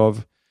drag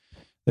av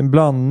en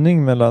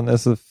blandning mellan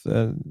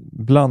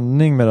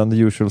The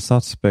Usual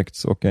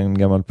Suspects och en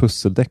gammal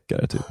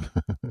pusseldeckare typ.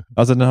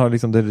 Alltså den har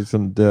liksom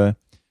det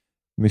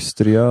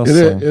mysteriösa.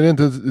 Är det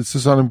inte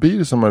Susanne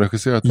Bier som har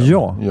regisserat den?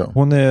 Ja,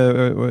 hon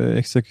är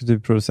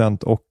exekutiv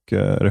producent och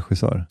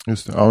regissör.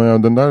 Just det. Ja,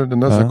 men den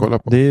där ska jag kolla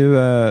på. Det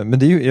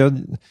är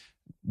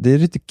det är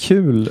lite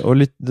kul och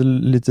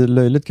lite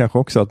löjligt kanske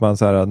också att man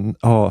så här,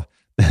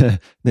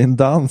 det är en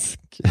dansk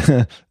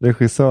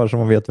regissör som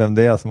man vet vem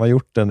det är som har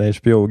gjort en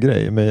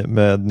HBO-grej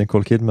med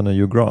Nicole Kidman och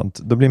Hugh Grant.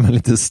 Då blir man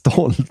lite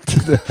stolt.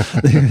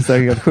 Det är så här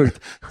helt sjukt.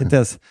 Det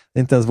är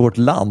inte ens vårt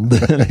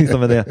land.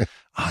 Liksom det är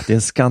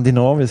en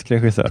skandinavisk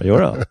regissör.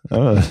 Ja,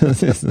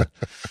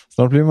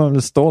 snart blir man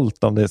väl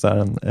stolt om det är så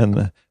här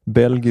en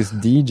belgisk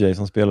DJ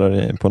som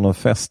spelar på någon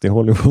fest i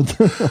Hollywood.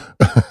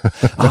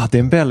 Det är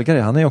en belgare.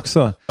 Han är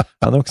också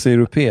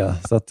europé,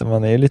 så att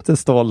man är lite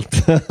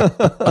stolt.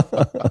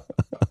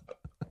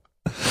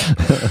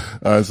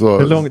 Alltså,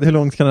 hur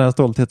långt kan den här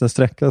stoltheten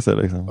sträcka sig?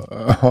 Liksom?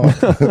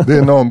 Det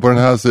är någon på den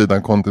här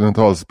sidan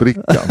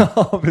kontinentalsprickan.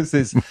 Ja,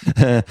 precis.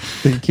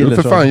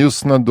 För fan,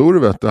 just Nadur,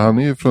 vet du, han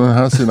är ju från den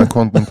här sidan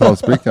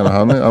kontinentalsprickan.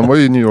 Han var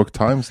ju i New York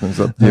Times nu,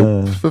 så att,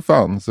 för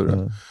fan. Så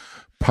det.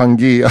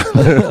 Pangea.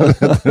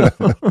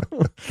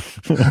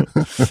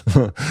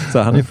 Så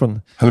han är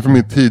från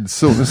min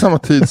tidszon. Det är samma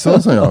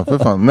tidszon som jag, för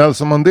fan.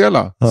 Nelson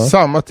Mandela,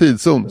 samma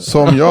tidszon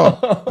som jag.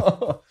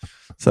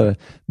 Så här,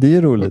 det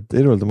är roligt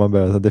om man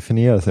börjar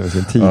definiera sig med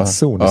sin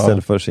tidszon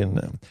istället för sin...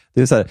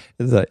 Det är så här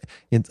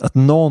att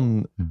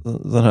någon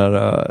sån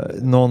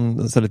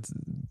här lite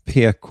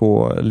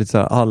PK, lite så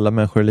här, alla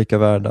människor är lika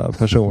värda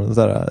person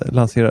så här,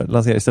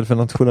 lanserar istället för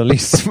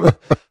nationalism.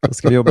 Då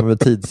ska vi jobba med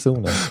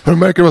tidszonen. Har du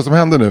märkt vad som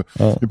händer nu?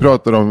 Ja.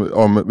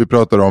 Vi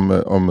pratar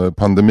om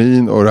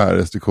pandemin och det här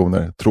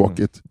restriktioner.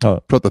 Tråkigt.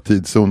 Prata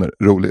tidszoner.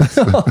 Roligt.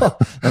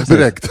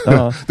 Direkt.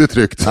 Ja. Det är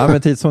tryggt. Ja,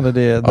 men tidszoner,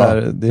 det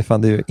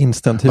är ju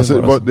instant humor.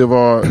 Alltså,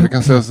 jag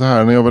kan säga så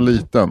här, när jag var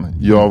liten,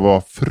 jag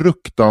var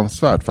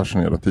fruktansvärt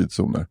fascinerad av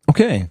tidszoner.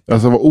 Okej.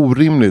 Alltså det var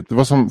orimligt. Det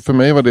var för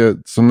mig var det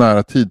så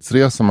nära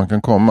tidsresa man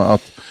kan komma,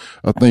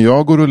 att när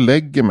jag går och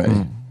lägger mig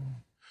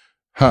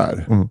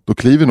här, då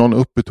kliver någon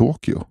upp i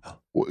Tokyo.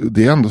 Och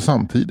det är ändå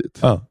samtidigt.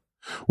 Ja.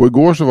 Och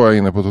igår så var jag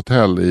inne på ett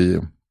hotell i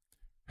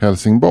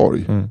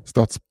Helsingborg.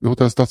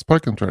 Hotell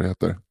Stadsparken tror jag det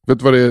heter. Vet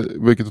du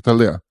vilket hotell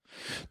det är?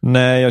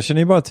 Nej, jag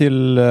känner ju bara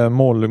till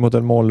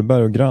Hotell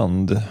Mollberg och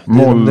Grand.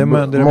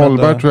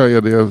 Mollberg tror jag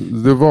är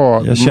det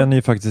var... Jag känner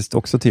ju faktiskt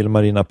också till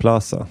Marina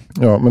Plaza.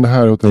 Ja, men det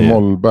här är Hotell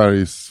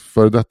Mollbergs,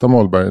 för detta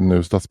Mollberg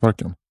nu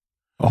Stadsparken.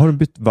 Har du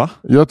bytt, va?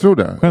 Jag tror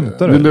det.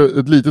 Skämtar du? Det är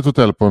ett litet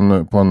hotell på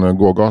en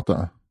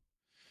gågata.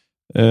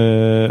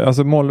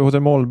 Alltså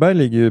Hotell Mollberg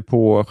ligger ju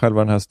på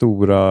själva den här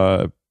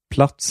stora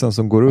platsen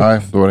som går upp.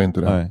 Nej, då var det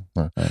inte det.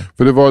 Nej.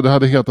 För det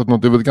hade hetat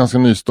något, det var ganska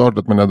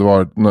nystartat, men det hade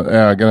varit,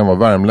 ägaren var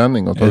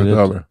värmlänning och tagit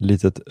över. Ett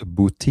litet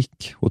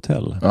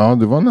boutiquehotell. Ja,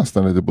 det var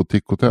nästan lite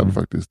boutiquehotell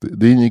faktiskt.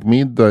 Det ingick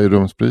middag i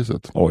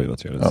rumspriset. Oj, vad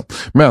trevligt. Ja.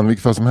 Men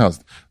vilket fall som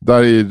helst,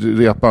 där i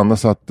repan där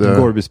satt...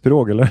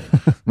 Gorbis-pirog eller?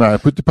 Nej,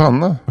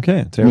 pyttipanna.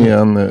 Okej,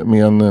 trevligt.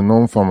 Med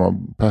någon form av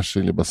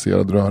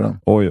persiljebaserad röra.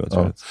 Oj, vad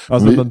trevligt. Ja.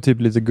 Alltså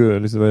typ lite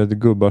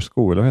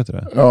gubbarsko, eller vad heter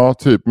det? Ja,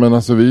 typ. Men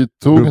alltså vi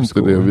tog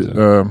inte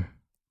det.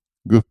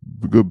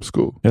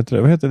 Gubbsko. Vad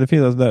heter det? Det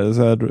finns där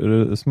så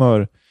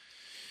här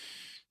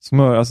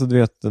smör, alltså du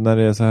vet när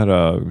det är så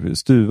här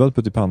stuvad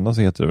pyttipanna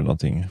så heter det väl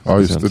någonting. Ja,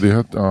 just det.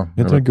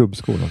 Heter det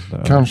gubbsko?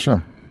 Kanske.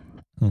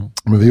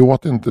 Men vi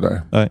åt inte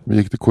där. Nej. Vi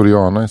gick till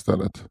Koreana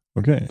istället.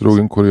 Okay. Drog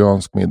en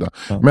koreansk middag.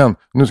 Ja. Men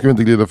nu ska vi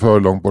inte glida för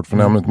långt bort från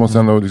ämnet. Måste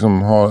ändå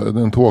liksom ha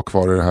en tå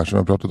kvar i det här som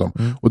jag pratat om.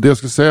 Och det jag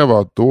skulle säga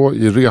var att då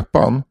i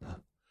repan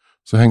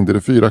så hängde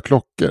det 4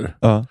 klockor.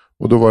 Ja.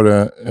 Och då var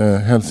det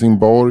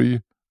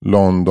Helsingborg,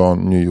 London,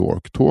 New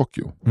York,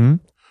 Tokyo.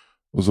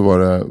 Och så var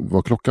det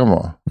vad klockan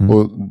var.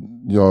 Och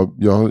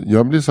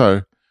jag blev så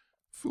här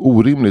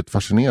orimligt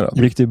fascinerad.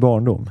 Gick det i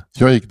barndom?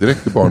 Jag gick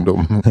direkt i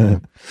barndom.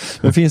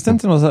 Men finns det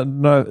inte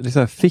några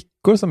liksom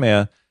fickor som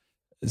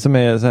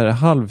är så här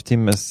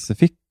halvtimmes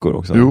fickor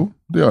också? Jo,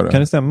 det gör det. Kan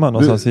det stämma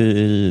någonstans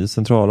i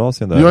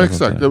Centralasien? Där ja,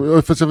 exakt.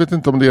 För jag vet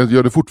inte om det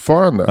gör det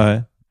fortfarande.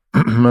 Nej.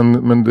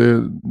 Men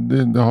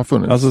det har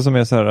funnits. Alltså som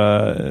är så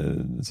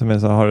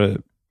här, har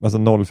alltså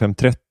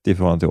 05.30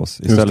 förhållande till oss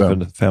istället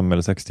för 5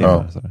 eller 6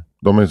 timmar. Ja.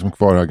 De är liksom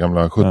kvar här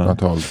gamla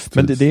 1700-tals.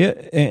 Men det är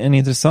en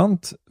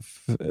intressant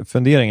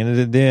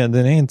fundering. Den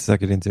är inte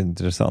säkert inte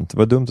intressant. Det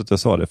var dumt att jag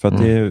sa det, för att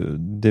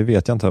det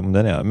vet jag inte om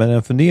den är. Men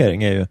en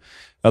fundering är ju,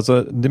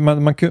 alltså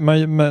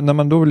när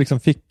man då liksom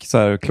fick så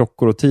här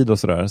klockor och tid och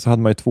sådär, så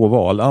hade man ju 2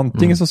 val.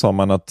 Antingen så sa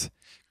man att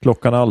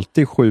klockan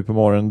alltid 7 på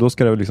morgonen,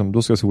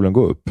 då ska solen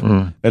gå upp.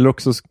 Eller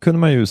också kunde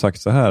man ju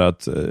sagt så här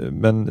att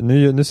men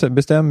nu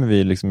bestämmer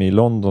vi liksom i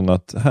London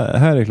att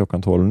här är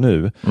klockan 12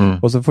 nu.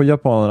 Och så får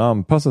japanerna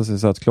anpassa sig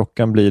så att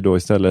klockan blir då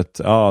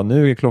istället,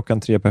 nu är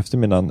klockan 3 på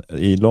eftermiddagen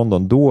i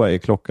London, då är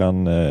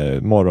klockan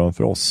morgon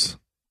för oss.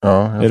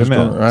 Ja, jag förstår.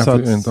 Med? Jag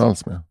är inte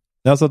alls med.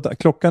 Alltså att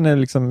klockan är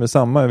liksom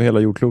samma över hela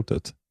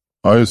jordklotet.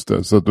 Ja, just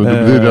det. Så då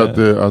blir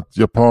det att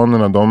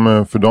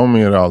japanerna, för dem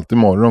är det alltid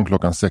morgon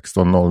klockan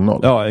 16.00.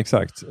 Ja,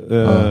 exakt.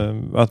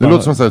 Att det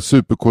låter som så här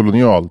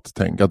superkolonialt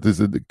tänk. Att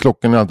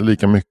klockan är alltid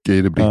lika mycket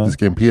i det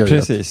brittiska imperiet.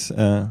 Precis.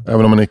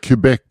 Även om man är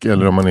Quebec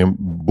eller om man är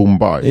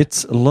Bombay.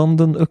 It's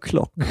London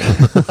o'clock.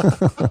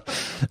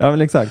 Ja,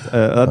 men exakt.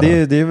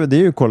 Det är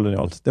ju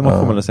kolonialt. Det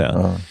måste man väl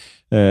säga.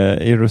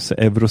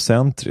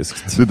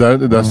 Eurocentriskt.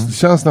 Det där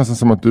känns nästan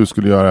som att du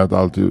skulle göra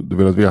allt du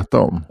velat veta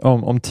om.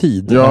 Om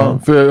tid? Ja,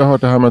 för jag har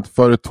hört det här med att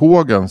före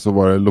tågen så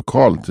var det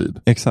lokal tid.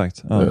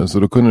 Exakt. Ja. Så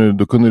då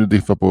kunde du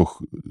diffa på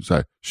så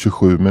här,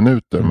 27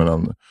 minuter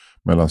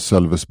mellan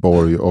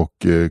Sölvesborg och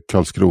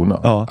Karlskrona.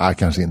 Ja. Nej,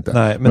 kanske inte.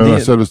 Nej, men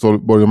mellan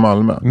Sölvesborg och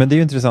Malmö. Men det är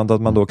ju intressant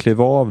att man då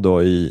klev av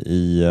då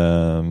i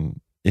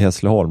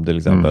Hässleholm till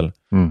exempel.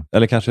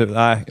 Eller kanske,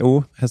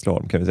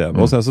 Hässleholm kan vi säga.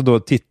 Och sen så då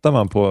tittar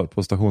man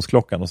på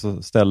stationsklockan och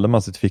så ställde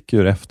man sitt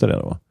fickur efter det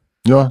då.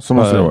 Ja, så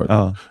måste det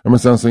vara. Ja, men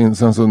sen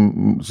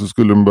så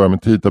skulle de börja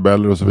med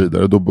tidtabeller och så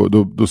vidare.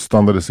 Då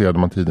standardiserade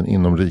man tiden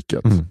inom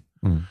riket.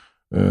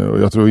 Och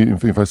jag tror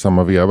ungefär i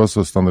samma veva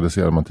så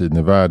standardiserade man tiden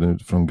i världen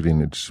utifrån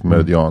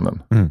Greenwich-meridianen.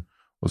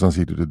 Och sen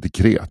sitter det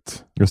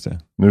dekret. Just det.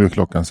 Nu är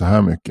klockan så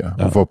här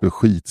mycket. Och folk blir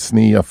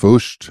skitsnea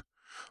först.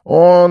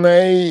 Åh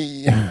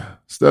nej!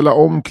 Ställa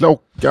om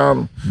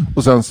klockan.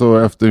 Och sen så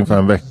efter ungefär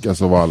en vecka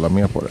så var alla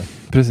med på det.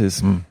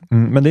 Precis.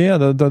 Men det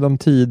är de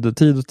tid och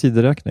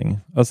tideräkning.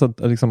 Alltså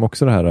liksom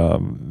också det här,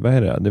 vad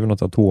är det? Det är väl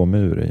något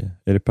atomur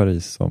är det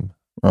Paris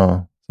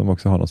som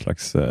också har någon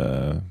slags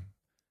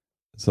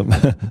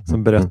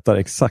som berättar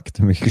exakt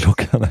hur mycket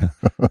klockan är.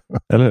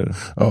 Eller hur?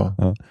 Ja.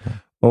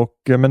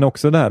 Och, men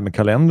också det här med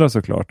kalendrar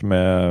såklart,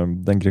 med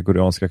den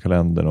gregorianska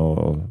kalendern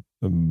och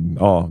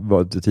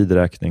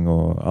tideräkning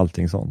och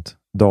allting sånt.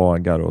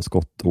 Dagar och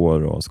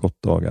skottår och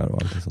skottdagar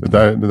och allt sånt.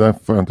 Det där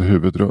får jag inte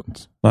huvudet runt.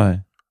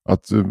 Nej.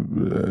 Att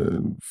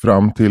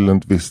fram till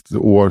ett visst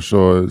år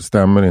så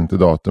stämmer inte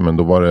datumen.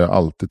 Då var det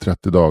alltid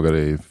 30 dagar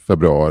i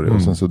februari.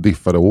 Och sen så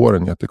diffade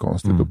åren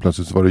jättekonstigt. Och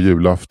plötsligt så var det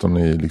julafton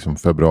i liksom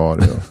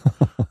februari.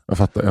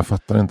 Jag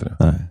fattar inte det.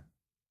 Nej.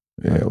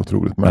 Det är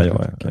otroligt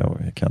märkligt. Nej,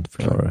 jag kan inte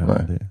förklara det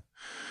här.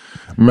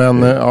 Men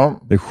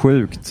det är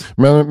sjukt.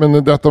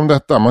 Men detta om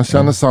detta. Man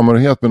känner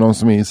samhörighet med någon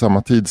som är i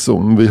samma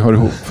tidszon. Vi hör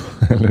ihop.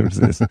 Eller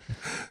precis.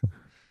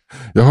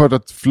 Jag hörde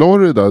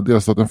att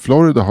delstaten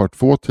Florida har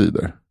 2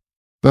 tider.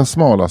 Den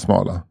smala.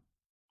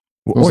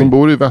 De som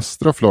bor i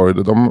västra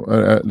Florida, de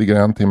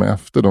ligger 1 timme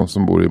efter de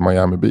som bor i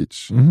Miami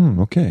Beach.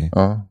 Okej.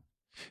 Ja,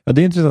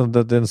 det är intressant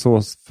att det är en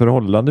så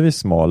förhållandevis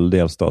smal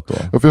delstat då.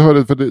 Ja, för jag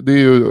hörde, för det är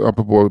ju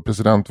apropå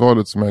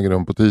presidentvalet som äger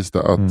rum på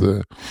tisdag, att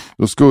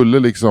då skulle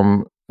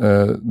liksom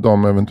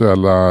de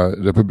eventuella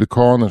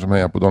republikaner som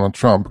hejar på Donald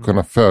Trump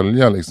kunna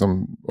följa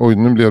liksom, oj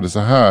nu blev det så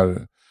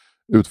här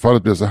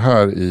utfallet blev så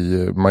här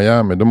i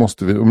Miami, då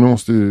måste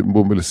vi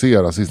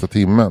mobilisera sista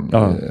timmen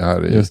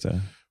här i, just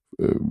det.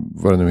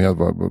 Vad det nu är,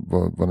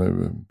 vad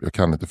nu, jag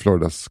kan inte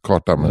Floridas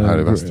karta, men här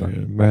i västra.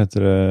 Vad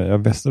heter det? Ja,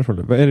 västra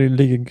Florida.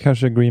 Ligger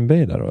kanske Green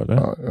Bay där då, eller?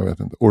 Ja, jag vet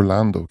inte.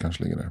 Orlando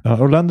kanske ligger där.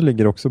 Ja, Orlando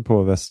ligger också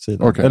på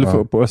västsidan. Okay,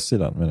 eller på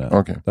östsidan, menar jag.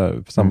 Okay.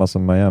 Där, samma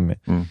som Miami.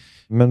 Mm.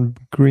 Men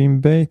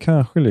Green Bay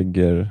kanske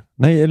ligger...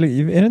 Nej, eller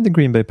är det inte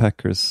Green Bay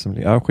Packers som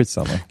ligger? Ja,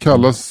 skitsamma.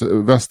 Kallas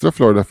västra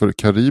Florida för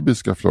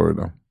karibiska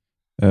Florida?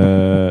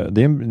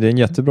 Det är en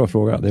jättebra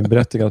fråga. Det är en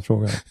berättigad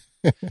fråga.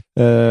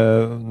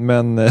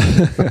 Men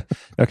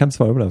jag kan inte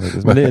svara på den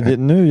faktiskt.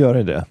 Men nu gör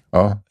det.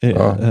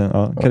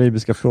 Ja,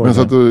 karibiska Florida. Men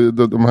så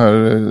att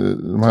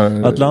de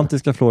här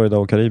Atlantiska Florida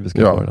och karibiska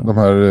Florida.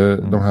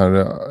 De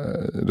här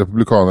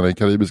republikanerna i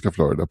karibiska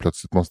Florida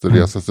plötsligt måste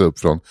resa sig upp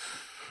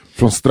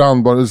från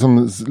strand, bara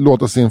liksom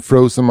låta sin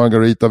frozen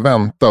margarita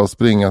vänta och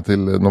springa till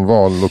någon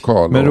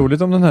vallokal. Men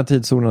roligt om den här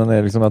tidszonen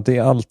är liksom att det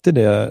är alltid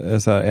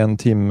så här, en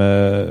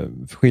timme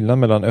skillnad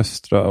mellan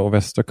östra och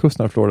västra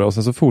kusten av Florida, och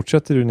sen så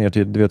fortsätter du ner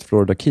till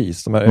Florida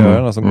Keys, de här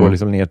öarna som går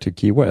liksom ner till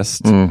Key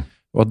West.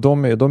 Och att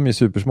de är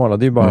supersmala,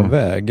 det är bara en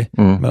väg.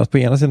 Men att på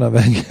ena sidan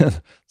vägen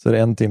så är det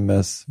en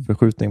timmes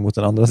förskjutning mot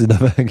den andra sidan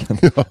vägen.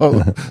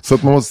 Ja, så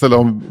att man måste ställa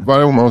om,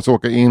 varje gång man måste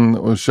åka in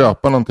och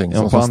köpa någonting.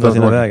 Ja, på andra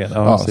sidan vägen.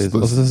 Ja, precis.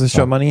 Och så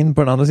kör man in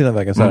på den andra sidan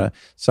vägen så här,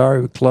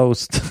 sorry,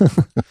 closed.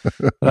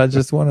 I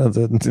just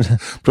wanted to...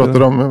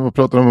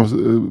 Pratar de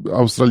om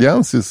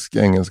australiensisk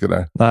engelska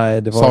där?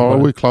 Nej, det var...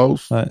 Sorry, we're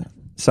closed. Nej.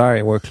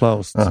 Sorry, we're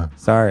closed.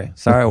 Sorry,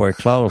 we're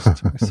closed.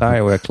 Sorry,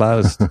 we're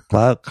closed.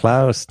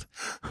 Closed.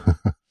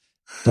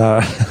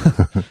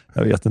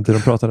 Jag vet inte hur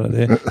de pratar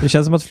där. Det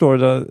känns som att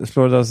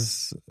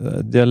Floridas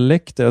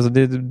dialekter, alltså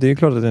det är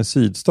klart att det är en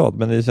sydstat,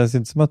 men det känns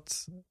inte som att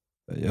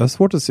jag har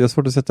svårt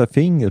att sätta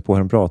fingret på hur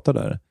de pratar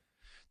där.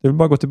 Det vill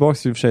bara gå tillbaka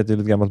till, i och för sig, till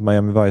ett gammalt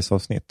Miami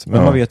Vice-avsnitt.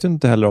 Men man vet ju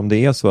inte heller om det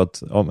är så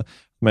att om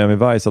Miami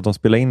Vice, att de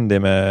spelar in det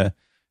med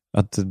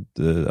att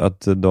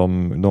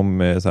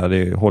de är så här, det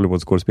är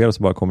Hollywood-skådespelare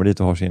som bara kommer dit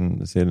och har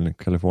sin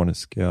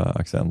kaliforniska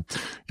accent.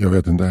 Jag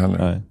vet inte heller.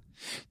 Nej.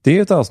 Det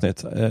är ett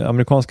avsnitt,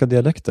 amerikanska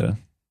dialekter.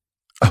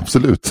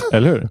 Absolut.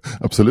 Eller hur?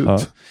 Absolut. Ja.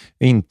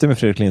 Inte med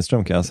Fredrik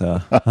Lindström, kan jag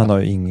säga. Han har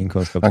ju ingen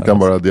kunskap. Han kan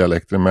bara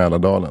dialekter i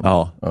Mälardalen.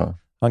 Ja.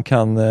 Han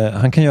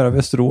kan göra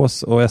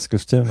Västerås och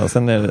Eskilstuna,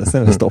 sen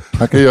är det stopp.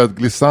 Han kan göra ett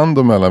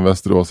glissando mellan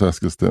Västerås och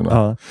Eskilstuna.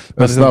 Ja.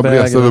 En snabb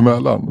resa över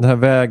mellan. Den här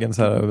vägen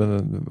så här,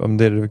 om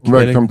det är...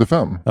 Väg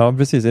 55. Ja,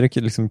 precis. Är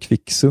det liksom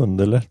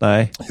Kvicksund, eller?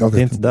 Nej, det är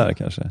inte där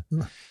kanske.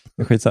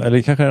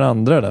 Eller kanske den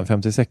andra, den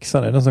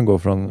 56an, är den som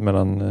går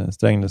mellan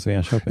Strängnäs och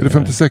Enköping? Är det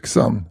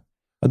 56an?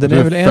 Ja, det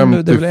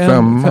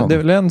är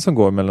väl en som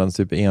går mellan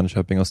typ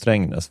Enköping och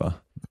Strängnäs, va?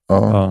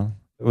 Ja.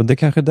 Och det är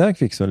kanske där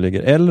Kvicksund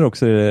ligger. Eller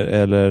också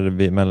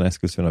mellan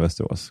Eskilstuna och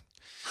Västerås.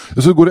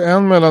 Så går det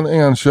en mellan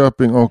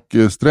Enköping och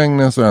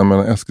Strängnäs och en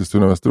mellan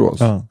Eskilstuna och Västerås?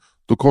 Ja.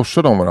 Då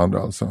korsar de varandra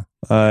alltså?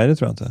 Nej, det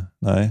tror jag inte.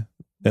 Nej.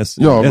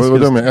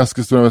 Vad de är?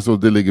 Eskilstuna och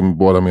Västerås, det ligger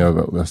båda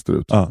mer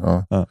västerut.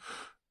 Ja.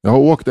 Jag har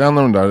åkt en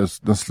av de där,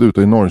 den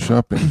slutar i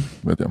Norrköping,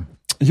 vet jag.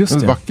 Just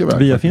det, vacker väg,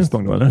 via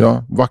Finspång då, eller?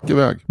 Ja, vacker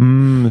väg.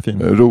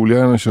 Fin.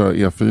 Roligare än att köra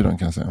E4, kan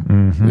jag säga.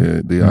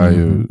 Det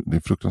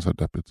är fruktansvärt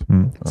deppigt.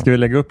 Ja. Ska vi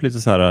lägga upp lite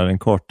så här en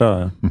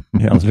karta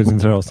i anslutning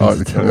till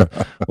det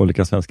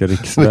olika svenska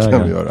riksvägar? Det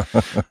kan vi göra.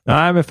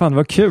 Nej, men fan,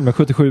 vad kul. Men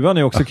 77an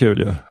är också kul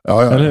ju.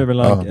 Ja. Eller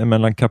hur?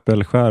 Mellan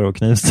Kapellskär och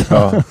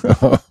Knivsta.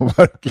 Ja,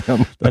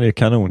 verkligen. Den är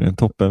kanon, en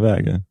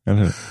toppenväg. Eller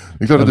hur?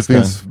 Det är klart att det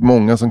finns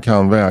många som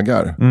kan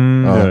vägar.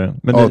 Det är det.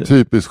 Men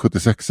typiskt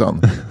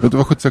 76an. Vet du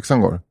vad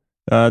 76an går?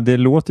 Ja, det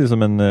låter ju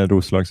som en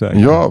Roslagsväg.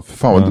 Ja,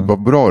 fan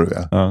vad bra du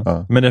är.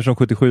 Ja. Men eftersom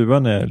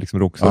 77an är liksom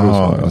Roslag.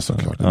 Ja,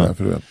 såklart. Det är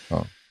därför du vet.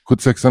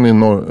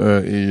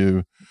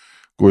 76an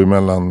går ju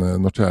mellan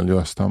Norrtälje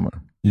och Östhammar.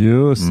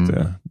 Just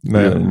det.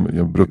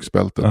 Med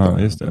Bruksbältet. Ja,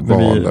 just det.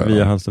 Men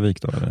via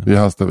Hallstavik då? Eller? Via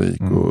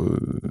Hallstavik och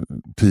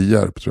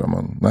Tierp, tror jag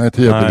man. Nej,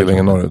 Tierp ligger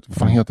längre norrut. Vad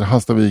fan heter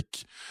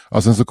Hallstavik?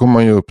 Ja, sen så kommer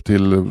man ju upp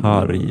till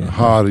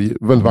Harry,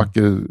 väldigt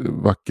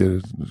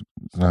vacker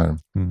sån här,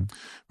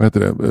 vad heter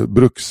det,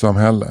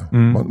 brukssamhälle.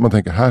 Man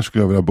tänker, här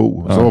skulle jag vilja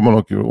bo. Så om man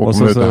åker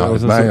man ut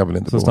här, nej jag vill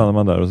inte bo. Så stannar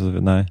man där och så,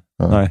 nej.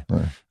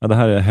 Ja, det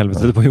här är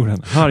helvetet på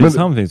jorden.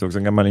 Harryshamn finns också,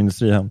 en gammal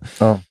industrihamn.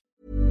 Ja.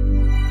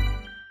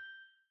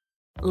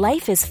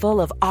 Life is full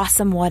of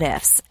awesome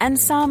what-ifs, and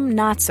some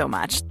not so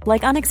much,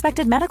 like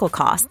unexpected medical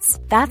costs.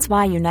 That's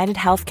why United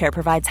Healthcare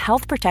provides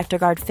Health Protector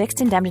Guard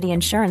fixed indemnity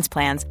insurance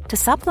plans to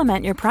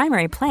supplement your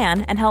primary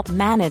plan and help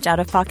manage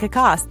out-of-pocket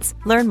costs.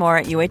 Learn more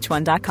at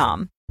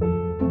uh1.com.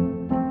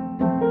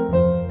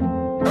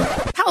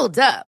 Hold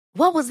up.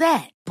 What was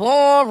that?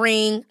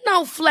 Boring.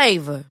 No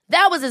flavor.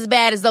 That was as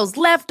bad as those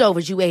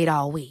leftovers you ate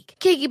all week.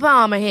 Keke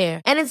Palmer here,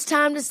 and it's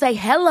time to say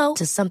hello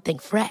to something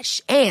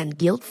fresh and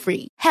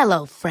guilt-free.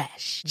 Hello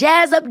Fresh.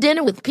 Jazz up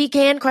dinner with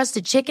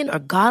pecan-crusted chicken or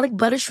garlic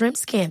butter shrimp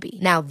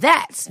scampi. Now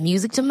that's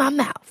music to my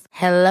mouth.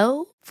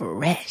 Hello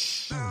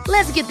Fresh.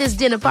 Let's get this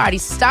dinner party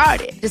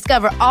started.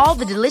 Discover all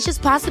the delicious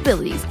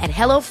possibilities at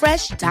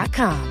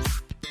hellofresh.com.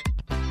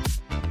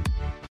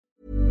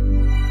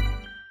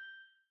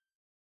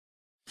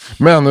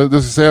 Men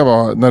det ska säga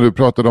var, när du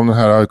pratade om den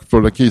här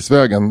Florida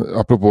Keys-vägen,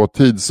 apropå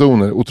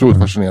tidszoner, otroligt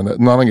fascinerande.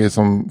 En annan grej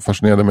som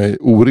fascinerade mig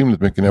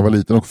orimligt mycket när jag var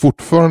liten och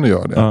fortfarande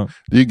gör det.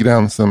 Det är ju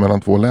gränsen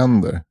mellan två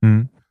länder.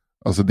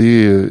 Alltså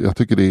jag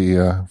tycker det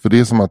är, för det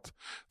är som att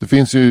det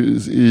finns ju,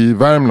 i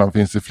Värmland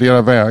finns det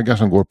flera vägar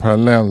som går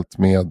parallellt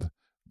med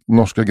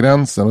norska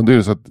gränsen. Och det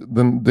är så att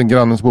den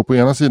grannen som bor på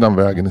ena sidan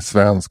vägen är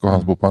svensk och han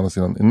som bor på andra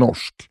sidan är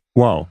norsk.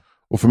 Wow.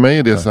 Och för mig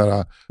är det så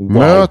här,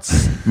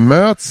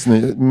 möts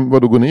ni,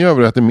 vad då går ni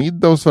över och äter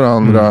middag hos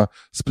varandra,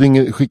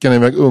 skickar ni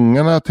iväg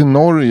ungarna till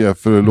Norge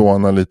för att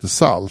låna lite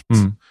salt.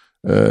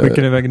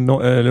 Skickar iväg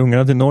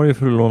ungarna till Norge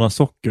för att låna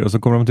socker och så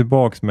kommer de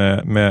tillbaka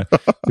med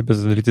typ ett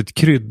litet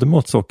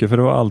kryddmått socker, för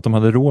det var allt de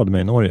hade råd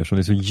med i Norge, så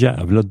det är så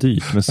jävla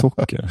dyrt med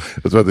socker.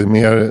 Jag tror att det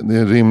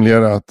är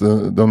rimligare att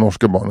de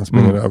norska barnen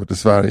springer över till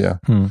Sverige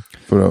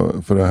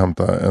för att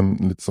hämta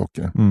lite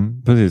socker.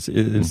 Precis,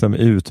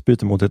 i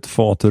utbyte mot ett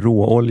fat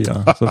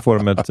råolja så får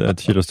de ett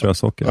kilo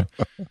strösocker.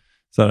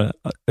 Så här,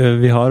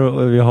 vi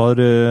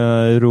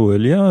har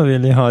råolja,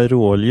 vill ni ha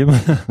råolja?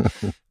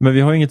 Men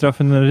vi har inget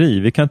raffineri,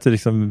 vi kan inte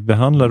liksom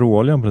behandla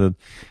råoljan på det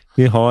sättet.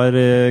 Vi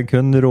har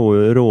kun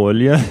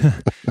råolja.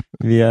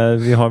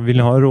 Vill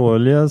ni ha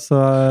råolja så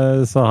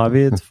har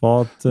vi ett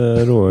fat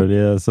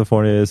råolja,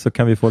 så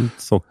kan vi få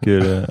lite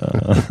socker.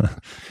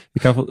 Vi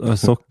kan få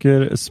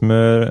socker,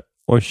 smör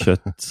och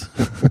kött.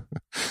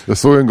 Jag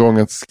såg en gång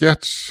ett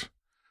sketch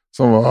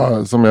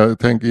som jag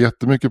tänker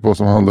jättemycket på,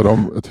 som handlade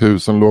om ett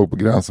hus som låg på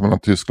gränsen mellan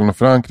Tyskland och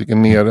Frankrike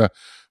nere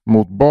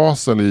mot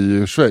Basel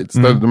i Schweiz.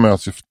 Där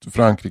möts ju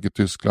Frankrike,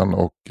 Tyskland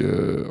och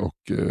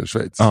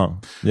Schweiz.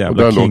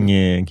 Jävla och king.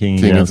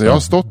 Jag har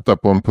stått där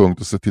på en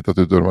punkt och tittat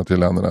ut över de här tre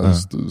länderna.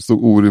 Det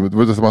stod orimligt. Det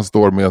var som man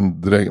står med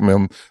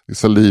en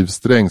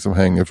salivsträng som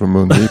hänger från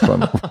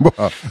mungipan.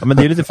 Men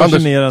det är lite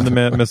fascinerande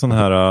med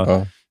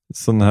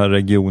sådana här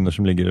regioner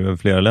som ligger över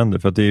flera länder,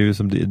 för att det är ju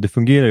det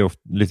fungerar ju ofta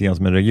lite grann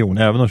som en region,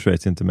 även om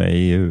Schweiz inte är med i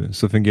EU,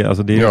 så fungerar,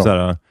 alltså det är ju så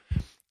här,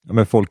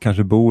 men folk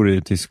kanske bor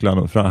i Tyskland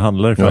och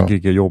handlar i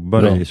Frankrike och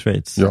jobbar i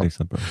Schweiz till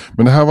exempel.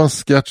 Men det här var en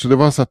sketch, det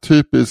var så här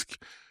typisk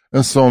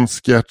en sån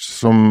sketch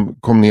som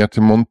kom ner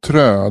till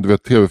Montreux, du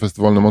vet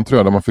tv-festivalen i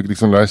Montreux, där man fick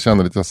liksom lära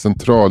känna lite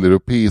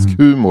centraleuropeisk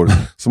humor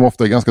som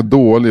ofta är ganska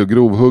dålig och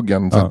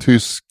grovhuggen, så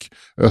tysk,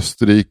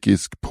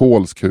 österrikisk,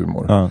 polsk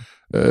humor.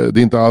 Det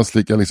är inte alls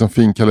lika liksom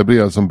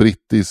finkalibrerad som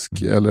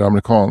brittisk eller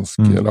amerikansk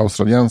eller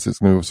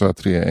australiensisk. Nu så jag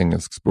 3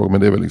 engelskspråk,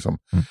 men det är väl liksom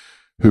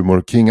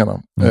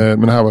humorkingarna.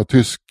 Men det här var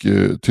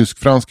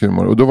tysk-fransk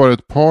humor. Och då var det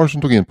ett par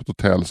som tog in på ett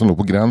hotell som låg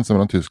på gränsen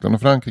mellan Tyskland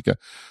och Frankrike.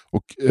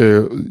 Och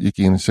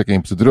checkade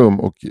in på sitt rum.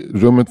 Och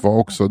rummet var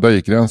också, där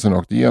gick gränsen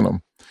rakt igenom.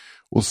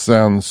 Och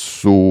sen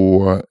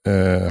så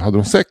hade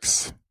de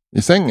sex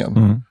i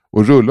sängen.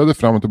 Och rullade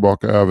fram och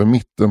tillbaka över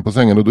mitten på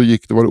sängen. Och då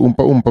var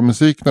det umpa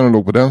musik när de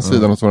låg på den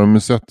sidan. Och så var det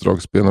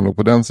musettdragspel när de låg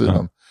på den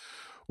sidan.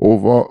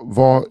 Och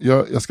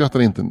jag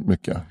skrattade inte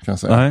mycket, kan jag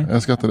säga. Nej.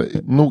 Jag skrattade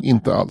nog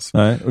inte alls.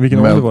 Nej. Och vilken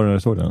ålder var det när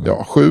du såg den?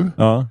 Ja, 7.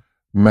 Ja.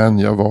 Men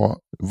jag var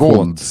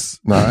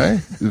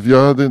Nej,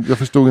 jag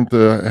förstod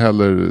inte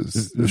heller.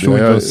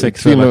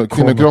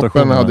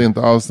 Kvinnokroppen hade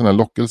inte alls den här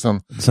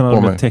lockelsen. Sen hade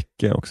de ett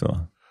täcke också.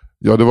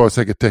 Ja, det var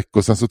säkert tech,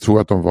 och sen så tror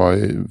jag att de var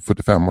i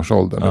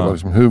 45-årsåldern. Det var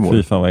liksom humor.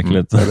 Fy fan vad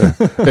äckligt.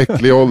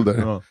 Äcklig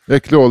ålder.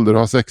 Äcklig ålder att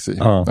ha sex i.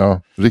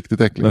 Ja,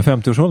 riktigt äcklig. Men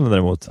 50-årsåldern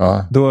däremot,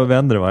 då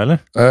vänder det, va, eller?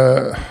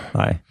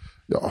 Nej.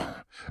 Ja,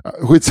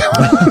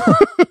 skitsamma.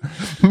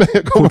 Men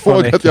jag kommer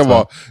ihåg att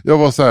jag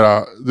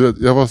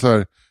var så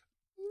här,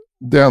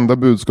 det enda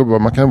budskapet var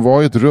att man kan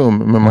vara i ett rum,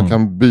 men man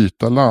kan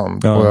byta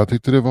land. Och jag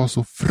tyckte det var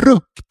så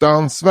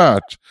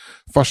fruktansvärt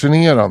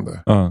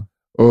fascinerande.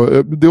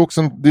 Och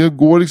det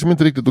går liksom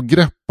inte riktigt att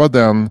greppa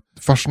den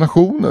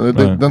fascinationen,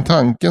 den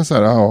tanken så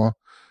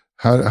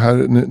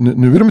här,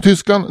 nu är de i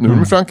Tyskland, nu är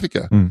de i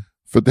Frankrike.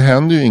 För det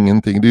händer ju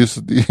ingenting, det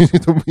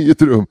är i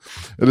ett rum.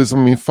 Eller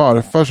som min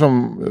farfar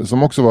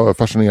som också var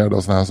fascinerad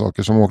av såna här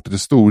saker, som åkte till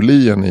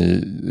Storlien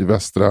i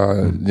västra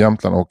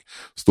Jämtland och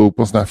stod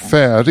på en sån här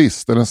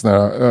färist, eller en sån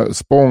här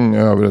spång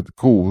över ett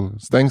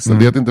kostängsel.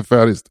 Det heter inte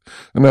färist,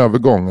 en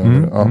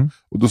övergång.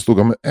 Och då stod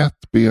han med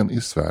ett ben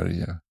i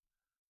Sverige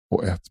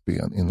och ett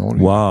ben i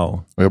Norge.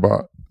 Wow.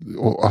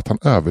 Och att han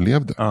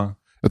överlevde.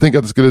 Jag tänker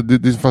att det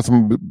är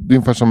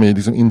ungefär som i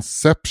liksom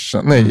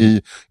Inception,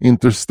 i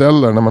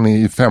Interstellar, när man är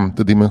i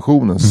 5:e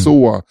dimensionen.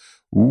 Så,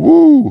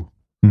 woo!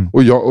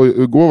 Och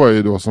igår var jag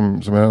ju då,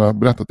 som jag redan har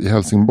berättat, i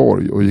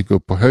Helsingborg och gick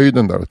upp på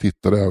höjden där och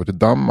tittade över till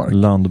Danmark.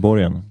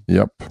 Landborgen.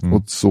 Japp,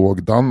 och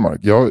såg Danmark.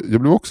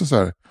 Jag blev också så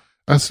här,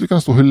 jag skulle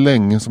kunna stå hur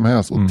länge som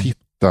helst och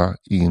titta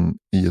in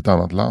i ett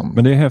annat land.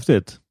 Men det är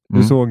häftigt.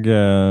 Du såg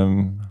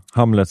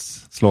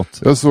Hamlets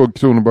slott. Jag såg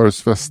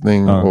Kronobergs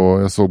fästning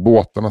och jag såg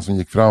båtarna som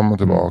gick fram och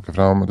tillbaka.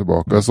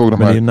 Jag såg Men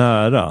det är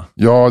nära.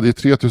 Ja, det är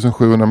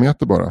 3700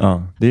 meter bara.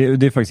 Ja, det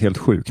är faktiskt helt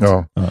sjukt.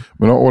 Ja.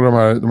 Men och de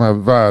här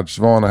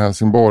världsvana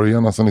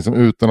helsingborgarna som liksom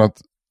utan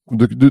att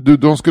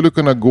de skulle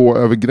kunna gå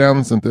över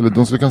gränsen, eller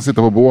de skulle kunna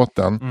sitta på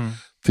båten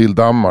till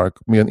Danmark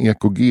med en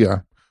EKG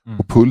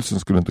och pulsen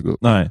skulle inte gå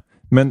upp. Nej.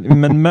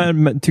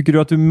 Men tycker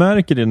du att du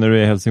märker det när du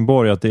är i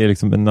Helsingborg, att det är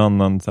liksom en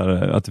annan, så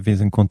här, att det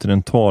finns en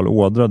kontinental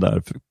ådra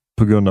där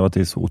på grund av att det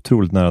är så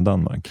otroligt nära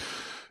Danmark?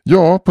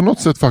 Ja, på något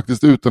sätt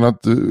faktiskt, utan att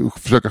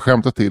försöka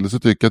skämta till, så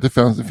tycker jag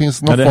att det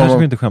finns någon det här ska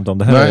vi inte skämta om.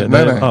 Det här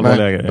är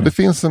allvarliga grejer. Det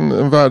finns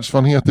en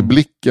världsvanhet i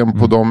blicken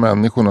på de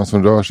människorna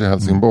som rör sig i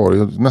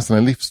Helsingborg. Nästan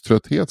en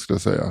livströtthet, skulle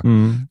jag säga.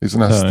 Det är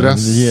sån här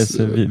stress.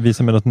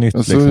 Visa mig något nytt.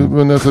 Alltså, liksom.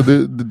 Men alltså,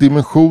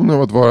 dimensionen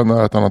av att vara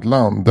nära ett annat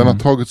land, den har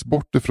tagits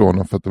bort ifrån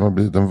dem för att de har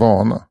blivit en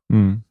vana.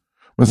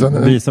 Men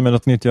sen, visa mig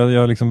något nytt.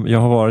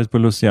 Jag har varit på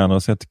Luciana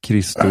och sett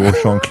Christo och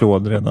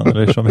Jean-Claude redan.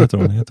 Eller vad heter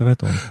hon?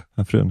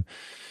 Den frun.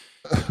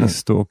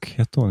 Christo och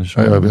heter hon?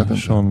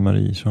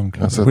 Jean-Marie,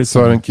 Jean-Claude. Jag har sett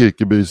Sören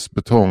Kierkebys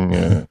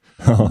betongmurar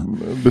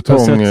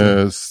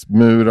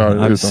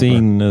I've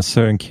seen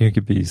Søren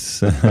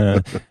Kierkeby's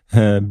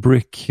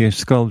brick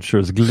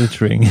sculptures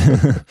glittering.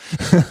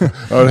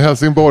 Ja,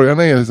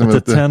 Helsingborgarna är liksom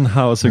the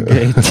Tenhauser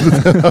Gate.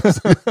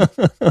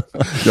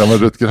 Gammal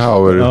Rutger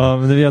Hauer. Ja,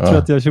 men jag tror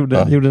att jag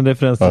gjorde en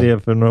referens till det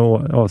för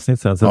några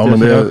avsnitt sedan. Så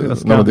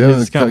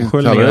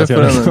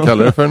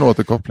kallar det för en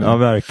återkoppling. Ja,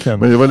 verkligen.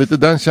 Men det var lite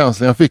den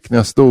känslan jag fick när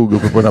jag stod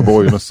uppe på den här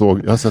bojen och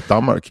såg, jag har sett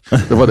Danmark.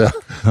 Det var det.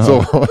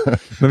 Så.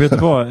 Men vet du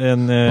vad?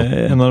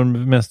 En av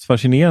de mest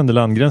fascinerande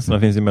landgränserna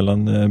finns ju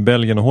mellan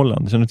Belgien och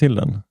Holland. Känner du till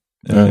den?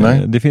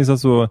 Nej. Det finns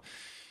alltså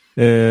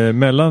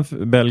mellan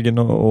Belgien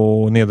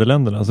och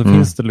Nederländerna så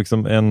finns det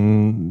liksom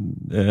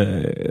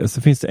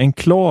så finns det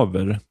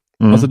enklaver.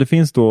 Alltså det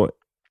finns då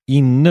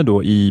inne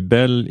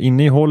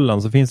i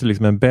Holland så finns det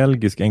liksom en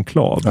belgisk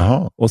enklav.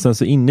 Aha. Och sen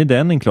så inne i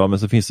den enklaven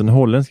så finns det en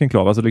holländsk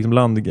enklav. Alltså liksom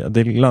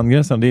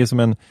landgränsen, det är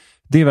som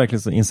det är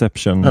verkligen så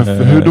Inception.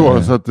 Hur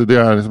då? Så att det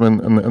är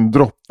liksom en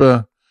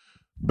droppe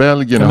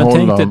Belgien,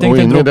 Holland, tänk och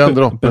in i den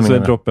droppen så är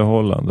droppe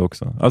Holland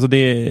också. Alltså det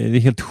är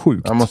helt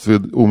sjukt. Jag måste vi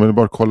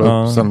omedelbart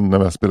kolla upp sen när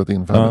vi har spelat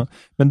in.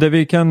 Men det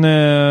vi kan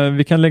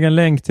lägga en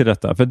länk till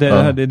detta. För det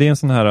är en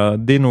sån här,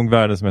 det är nog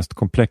världens mest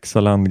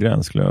komplexa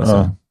landgräns, skulle jag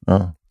säga.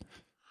 Ja.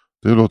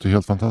 Det låter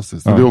helt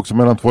fantastiskt. Det är också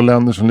mellan två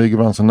länder som ligger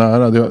varandra så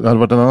nära. Det hade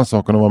varit en annan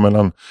sak om det var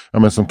mellan,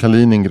 som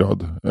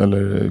Kaliningrad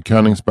eller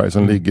Königsberg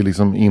som ligger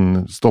liksom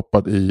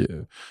instoppat i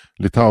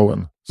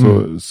Litauen.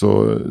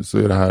 Så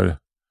är det här.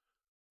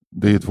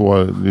 Det är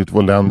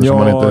två länder som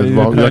man inte...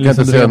 Jag kan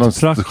inte säga någon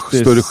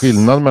större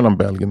skillnad mellan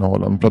Belgien och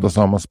Holland. De pratar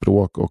samma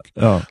språk och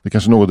det är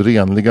kanske något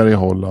renligare i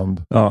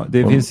Holland. Ja,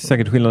 det finns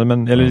säkert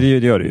skillnader, eller det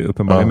gör det ju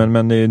uppenbarligen.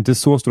 Men det är inte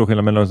så stor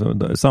skillnad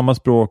mellan samma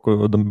språk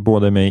och de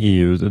båda är med i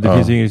EU. Det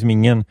finns ju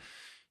liksom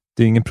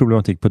det är ingen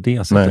problematik på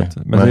det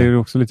sättet. Men det är ju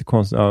också lite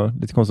konstigt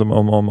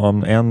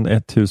om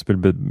ett hus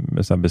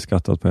blir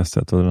beskattat på ett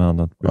sätt och den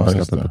andra blir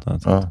beskattat på ett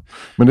annat sätt.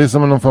 Men det är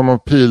som någon form av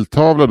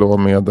piltavla då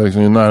med där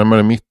liksom, ju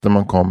närmare mitten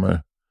man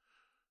kommer.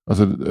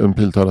 Alltså en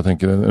piltavla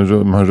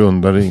tänker man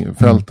rundar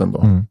fälten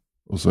då.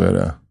 Och så är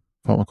det,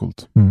 fan vad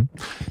coolt.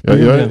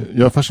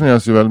 Jag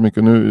fascineras ju väldigt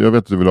mycket. Nu, jag vet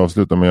att du vill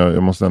avsluta, men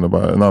jag måste ändå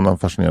bara, en annan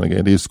fascinerande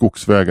grej. Det är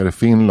skogsvägar i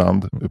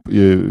Finland,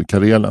 i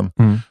Karelen.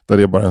 Där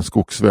det är bara en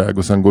skogsväg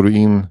och sen går du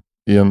in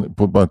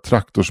på bara ett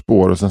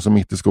traktorspår och sen så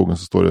mitt i skogen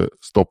så står det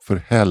stopp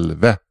för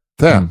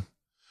helvete.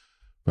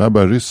 Det här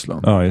börjar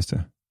Ryssland. Ja, just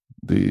det.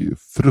 Det är ju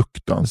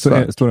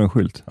fruktansvärt. Står det en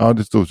skylt? Ja,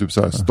 det står typ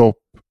så här, stopp.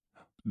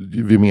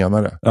 Vi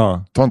menar det.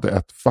 Ta inte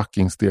ett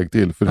fucking steg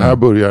till. För här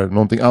börjar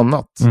någonting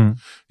annat.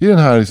 I den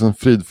här liksom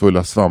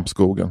fridfulla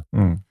svampskogen.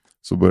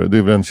 Så börjar det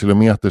är väl 1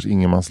 kilometers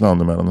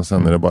ingenmansland emellan. Och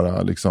sen är det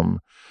bara liksom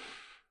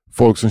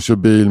folk som kör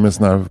bil med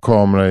sån här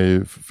kamera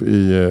i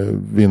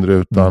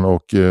vindrutan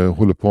och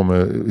håller på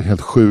med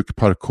helt sjuk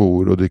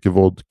parkour och dricker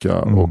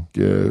vodka och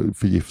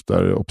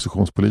förgiftar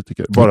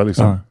oppositionspolitiker. Bara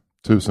liksom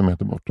 1000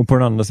 meter bort. Och på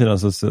den andra sidan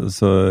så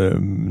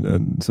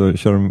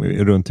kör de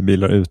runt i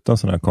bilar utan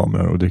sådana här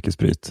kameror och dricker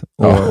sprit.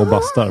 Och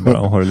bastar bara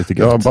och har det lite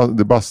gött. Ja,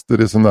 det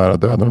är så nära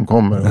döden de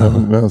kommer.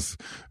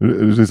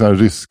 Medan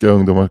ryska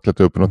ungdomar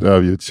klättrar upp på något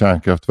övergivet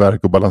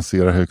kärnkraftverk och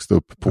balanserar högst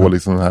upp på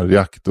liksom den här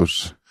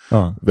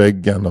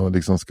reaktorsväggen och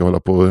liksom ska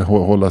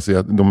hålla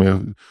sig. De är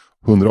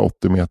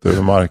 180 meter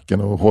över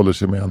marken och håller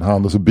sig med en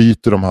hand och så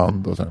byter de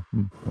hand och så här.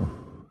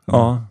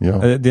 Ja.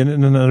 Det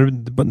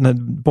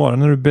är bara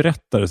när du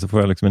berättar det så får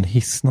jag liksom en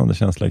hisnande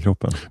känsla i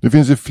kroppen. Det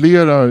finns ju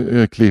flera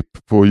klipp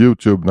på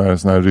YouTube när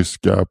såna här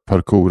ryska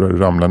parkourer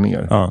ramlar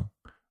ner.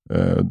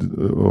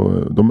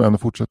 Och de ändå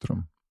fortsätter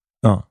de.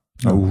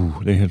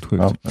 Det är helt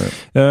sjukt.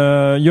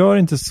 Gör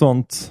inte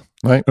sånt,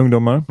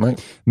 ungdomar. Nej.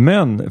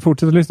 Men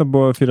fortsätt att lyssna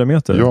på 4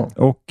 meter.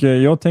 Och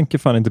jag tänker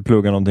fan inte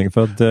plugga någonting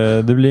för att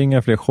det blir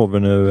inga fler shower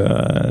nu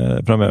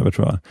framöver,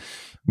 tror jag.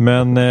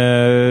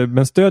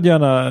 Men stöd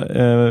gärna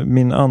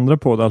min andra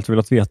podd Allt vi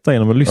velat veta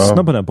genom att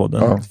lyssna på den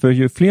podden. För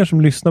ju fler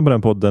som lyssnar på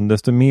den podden,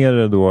 desto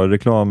mer då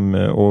reklam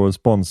och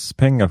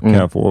sponspengar kan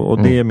jag få.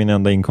 Och det är min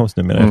enda inkomst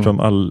numera eftersom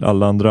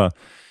alla andra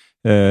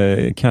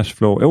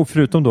cashflow,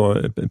 förutom då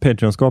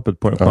Patreon-skapet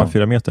på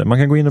 4 meter. Man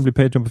kan gå in och bli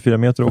Patreon på 4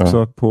 meter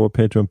också på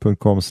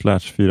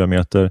patreon.com/4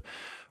 meter.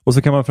 Och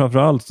så kan man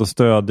framförallt då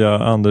stödja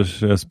Anders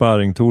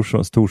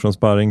Torsson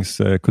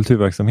Sparrings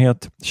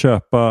kulturverksamhet.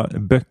 Köpa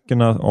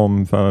böckerna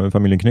om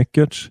familjen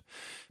Knyckertz.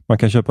 Man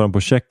kan köpa dem på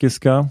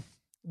tjeckiska.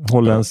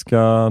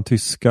 Holländska,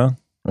 tyska,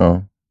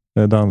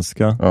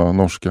 danska,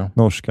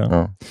 norska.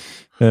 Ja.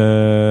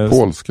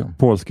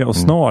 Polska. Och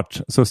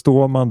snart så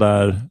står man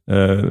där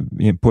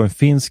på en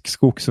finsk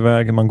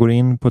skogsväg. Man går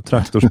in på ett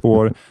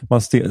traktorspår.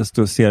 Man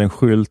ser en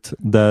skylt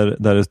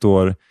där det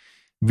står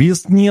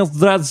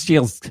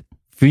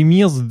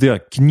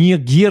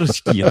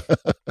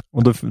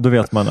och då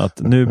vet man att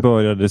nu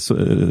börjar det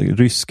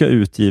ryska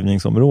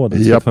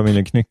utgivningsområdet för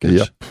familjen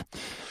Knyckers.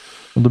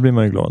 Och då blir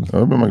man ju glad. Ja,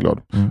 då blir man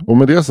glad. Och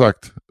med det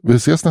sagt, vi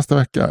ses nästa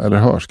vecka, eller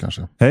hörs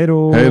kanske. Hej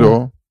då! Hej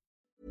då!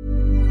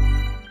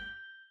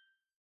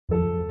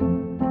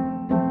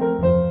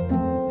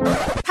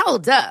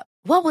 Hold up.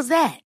 What was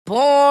that?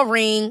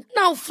 Boring.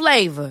 No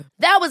flavor.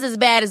 That was as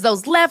bad as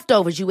those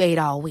leftovers you ate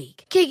all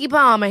week. Keke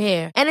Palmer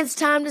here. And it's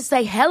time to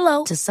say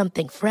hello to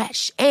something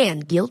fresh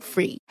and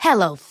guilt-free.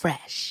 Hello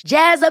Fresh.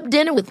 Jazz up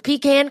dinner with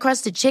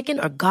pecan-crusted chicken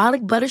or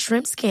garlic butter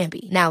shrimp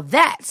scampi. Now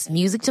that's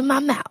music to my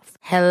mouth.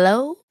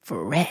 Hello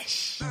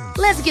Fresh.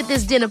 Let's get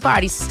this dinner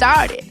party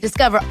started.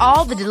 Discover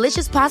all the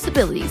delicious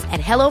possibilities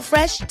at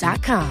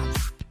hellofresh.com.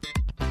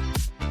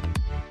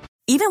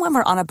 Even when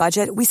we're on a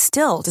budget, we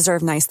still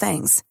deserve nice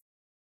things.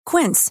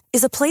 Quince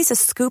is a place to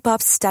scoop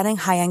up stunning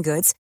high-end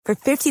goods for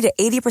 50 to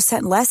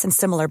 80% less than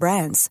similar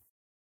brands.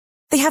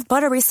 They have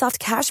buttery soft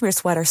cashmere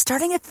sweaters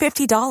starting at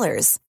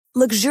 $50,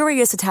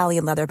 luxurious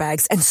Italian leather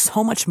bags, and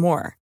so much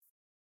more.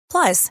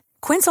 Plus,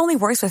 Quince only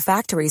works with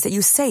factories that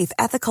use safe,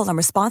 ethical, and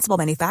responsible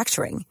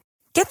manufacturing.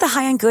 Get the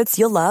high-end goods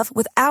you'll love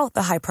without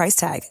the high price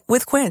tag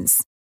with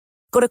Quince.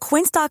 Go to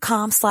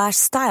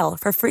quince.com/style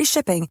for free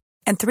shipping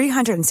and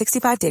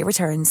 365-day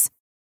returns.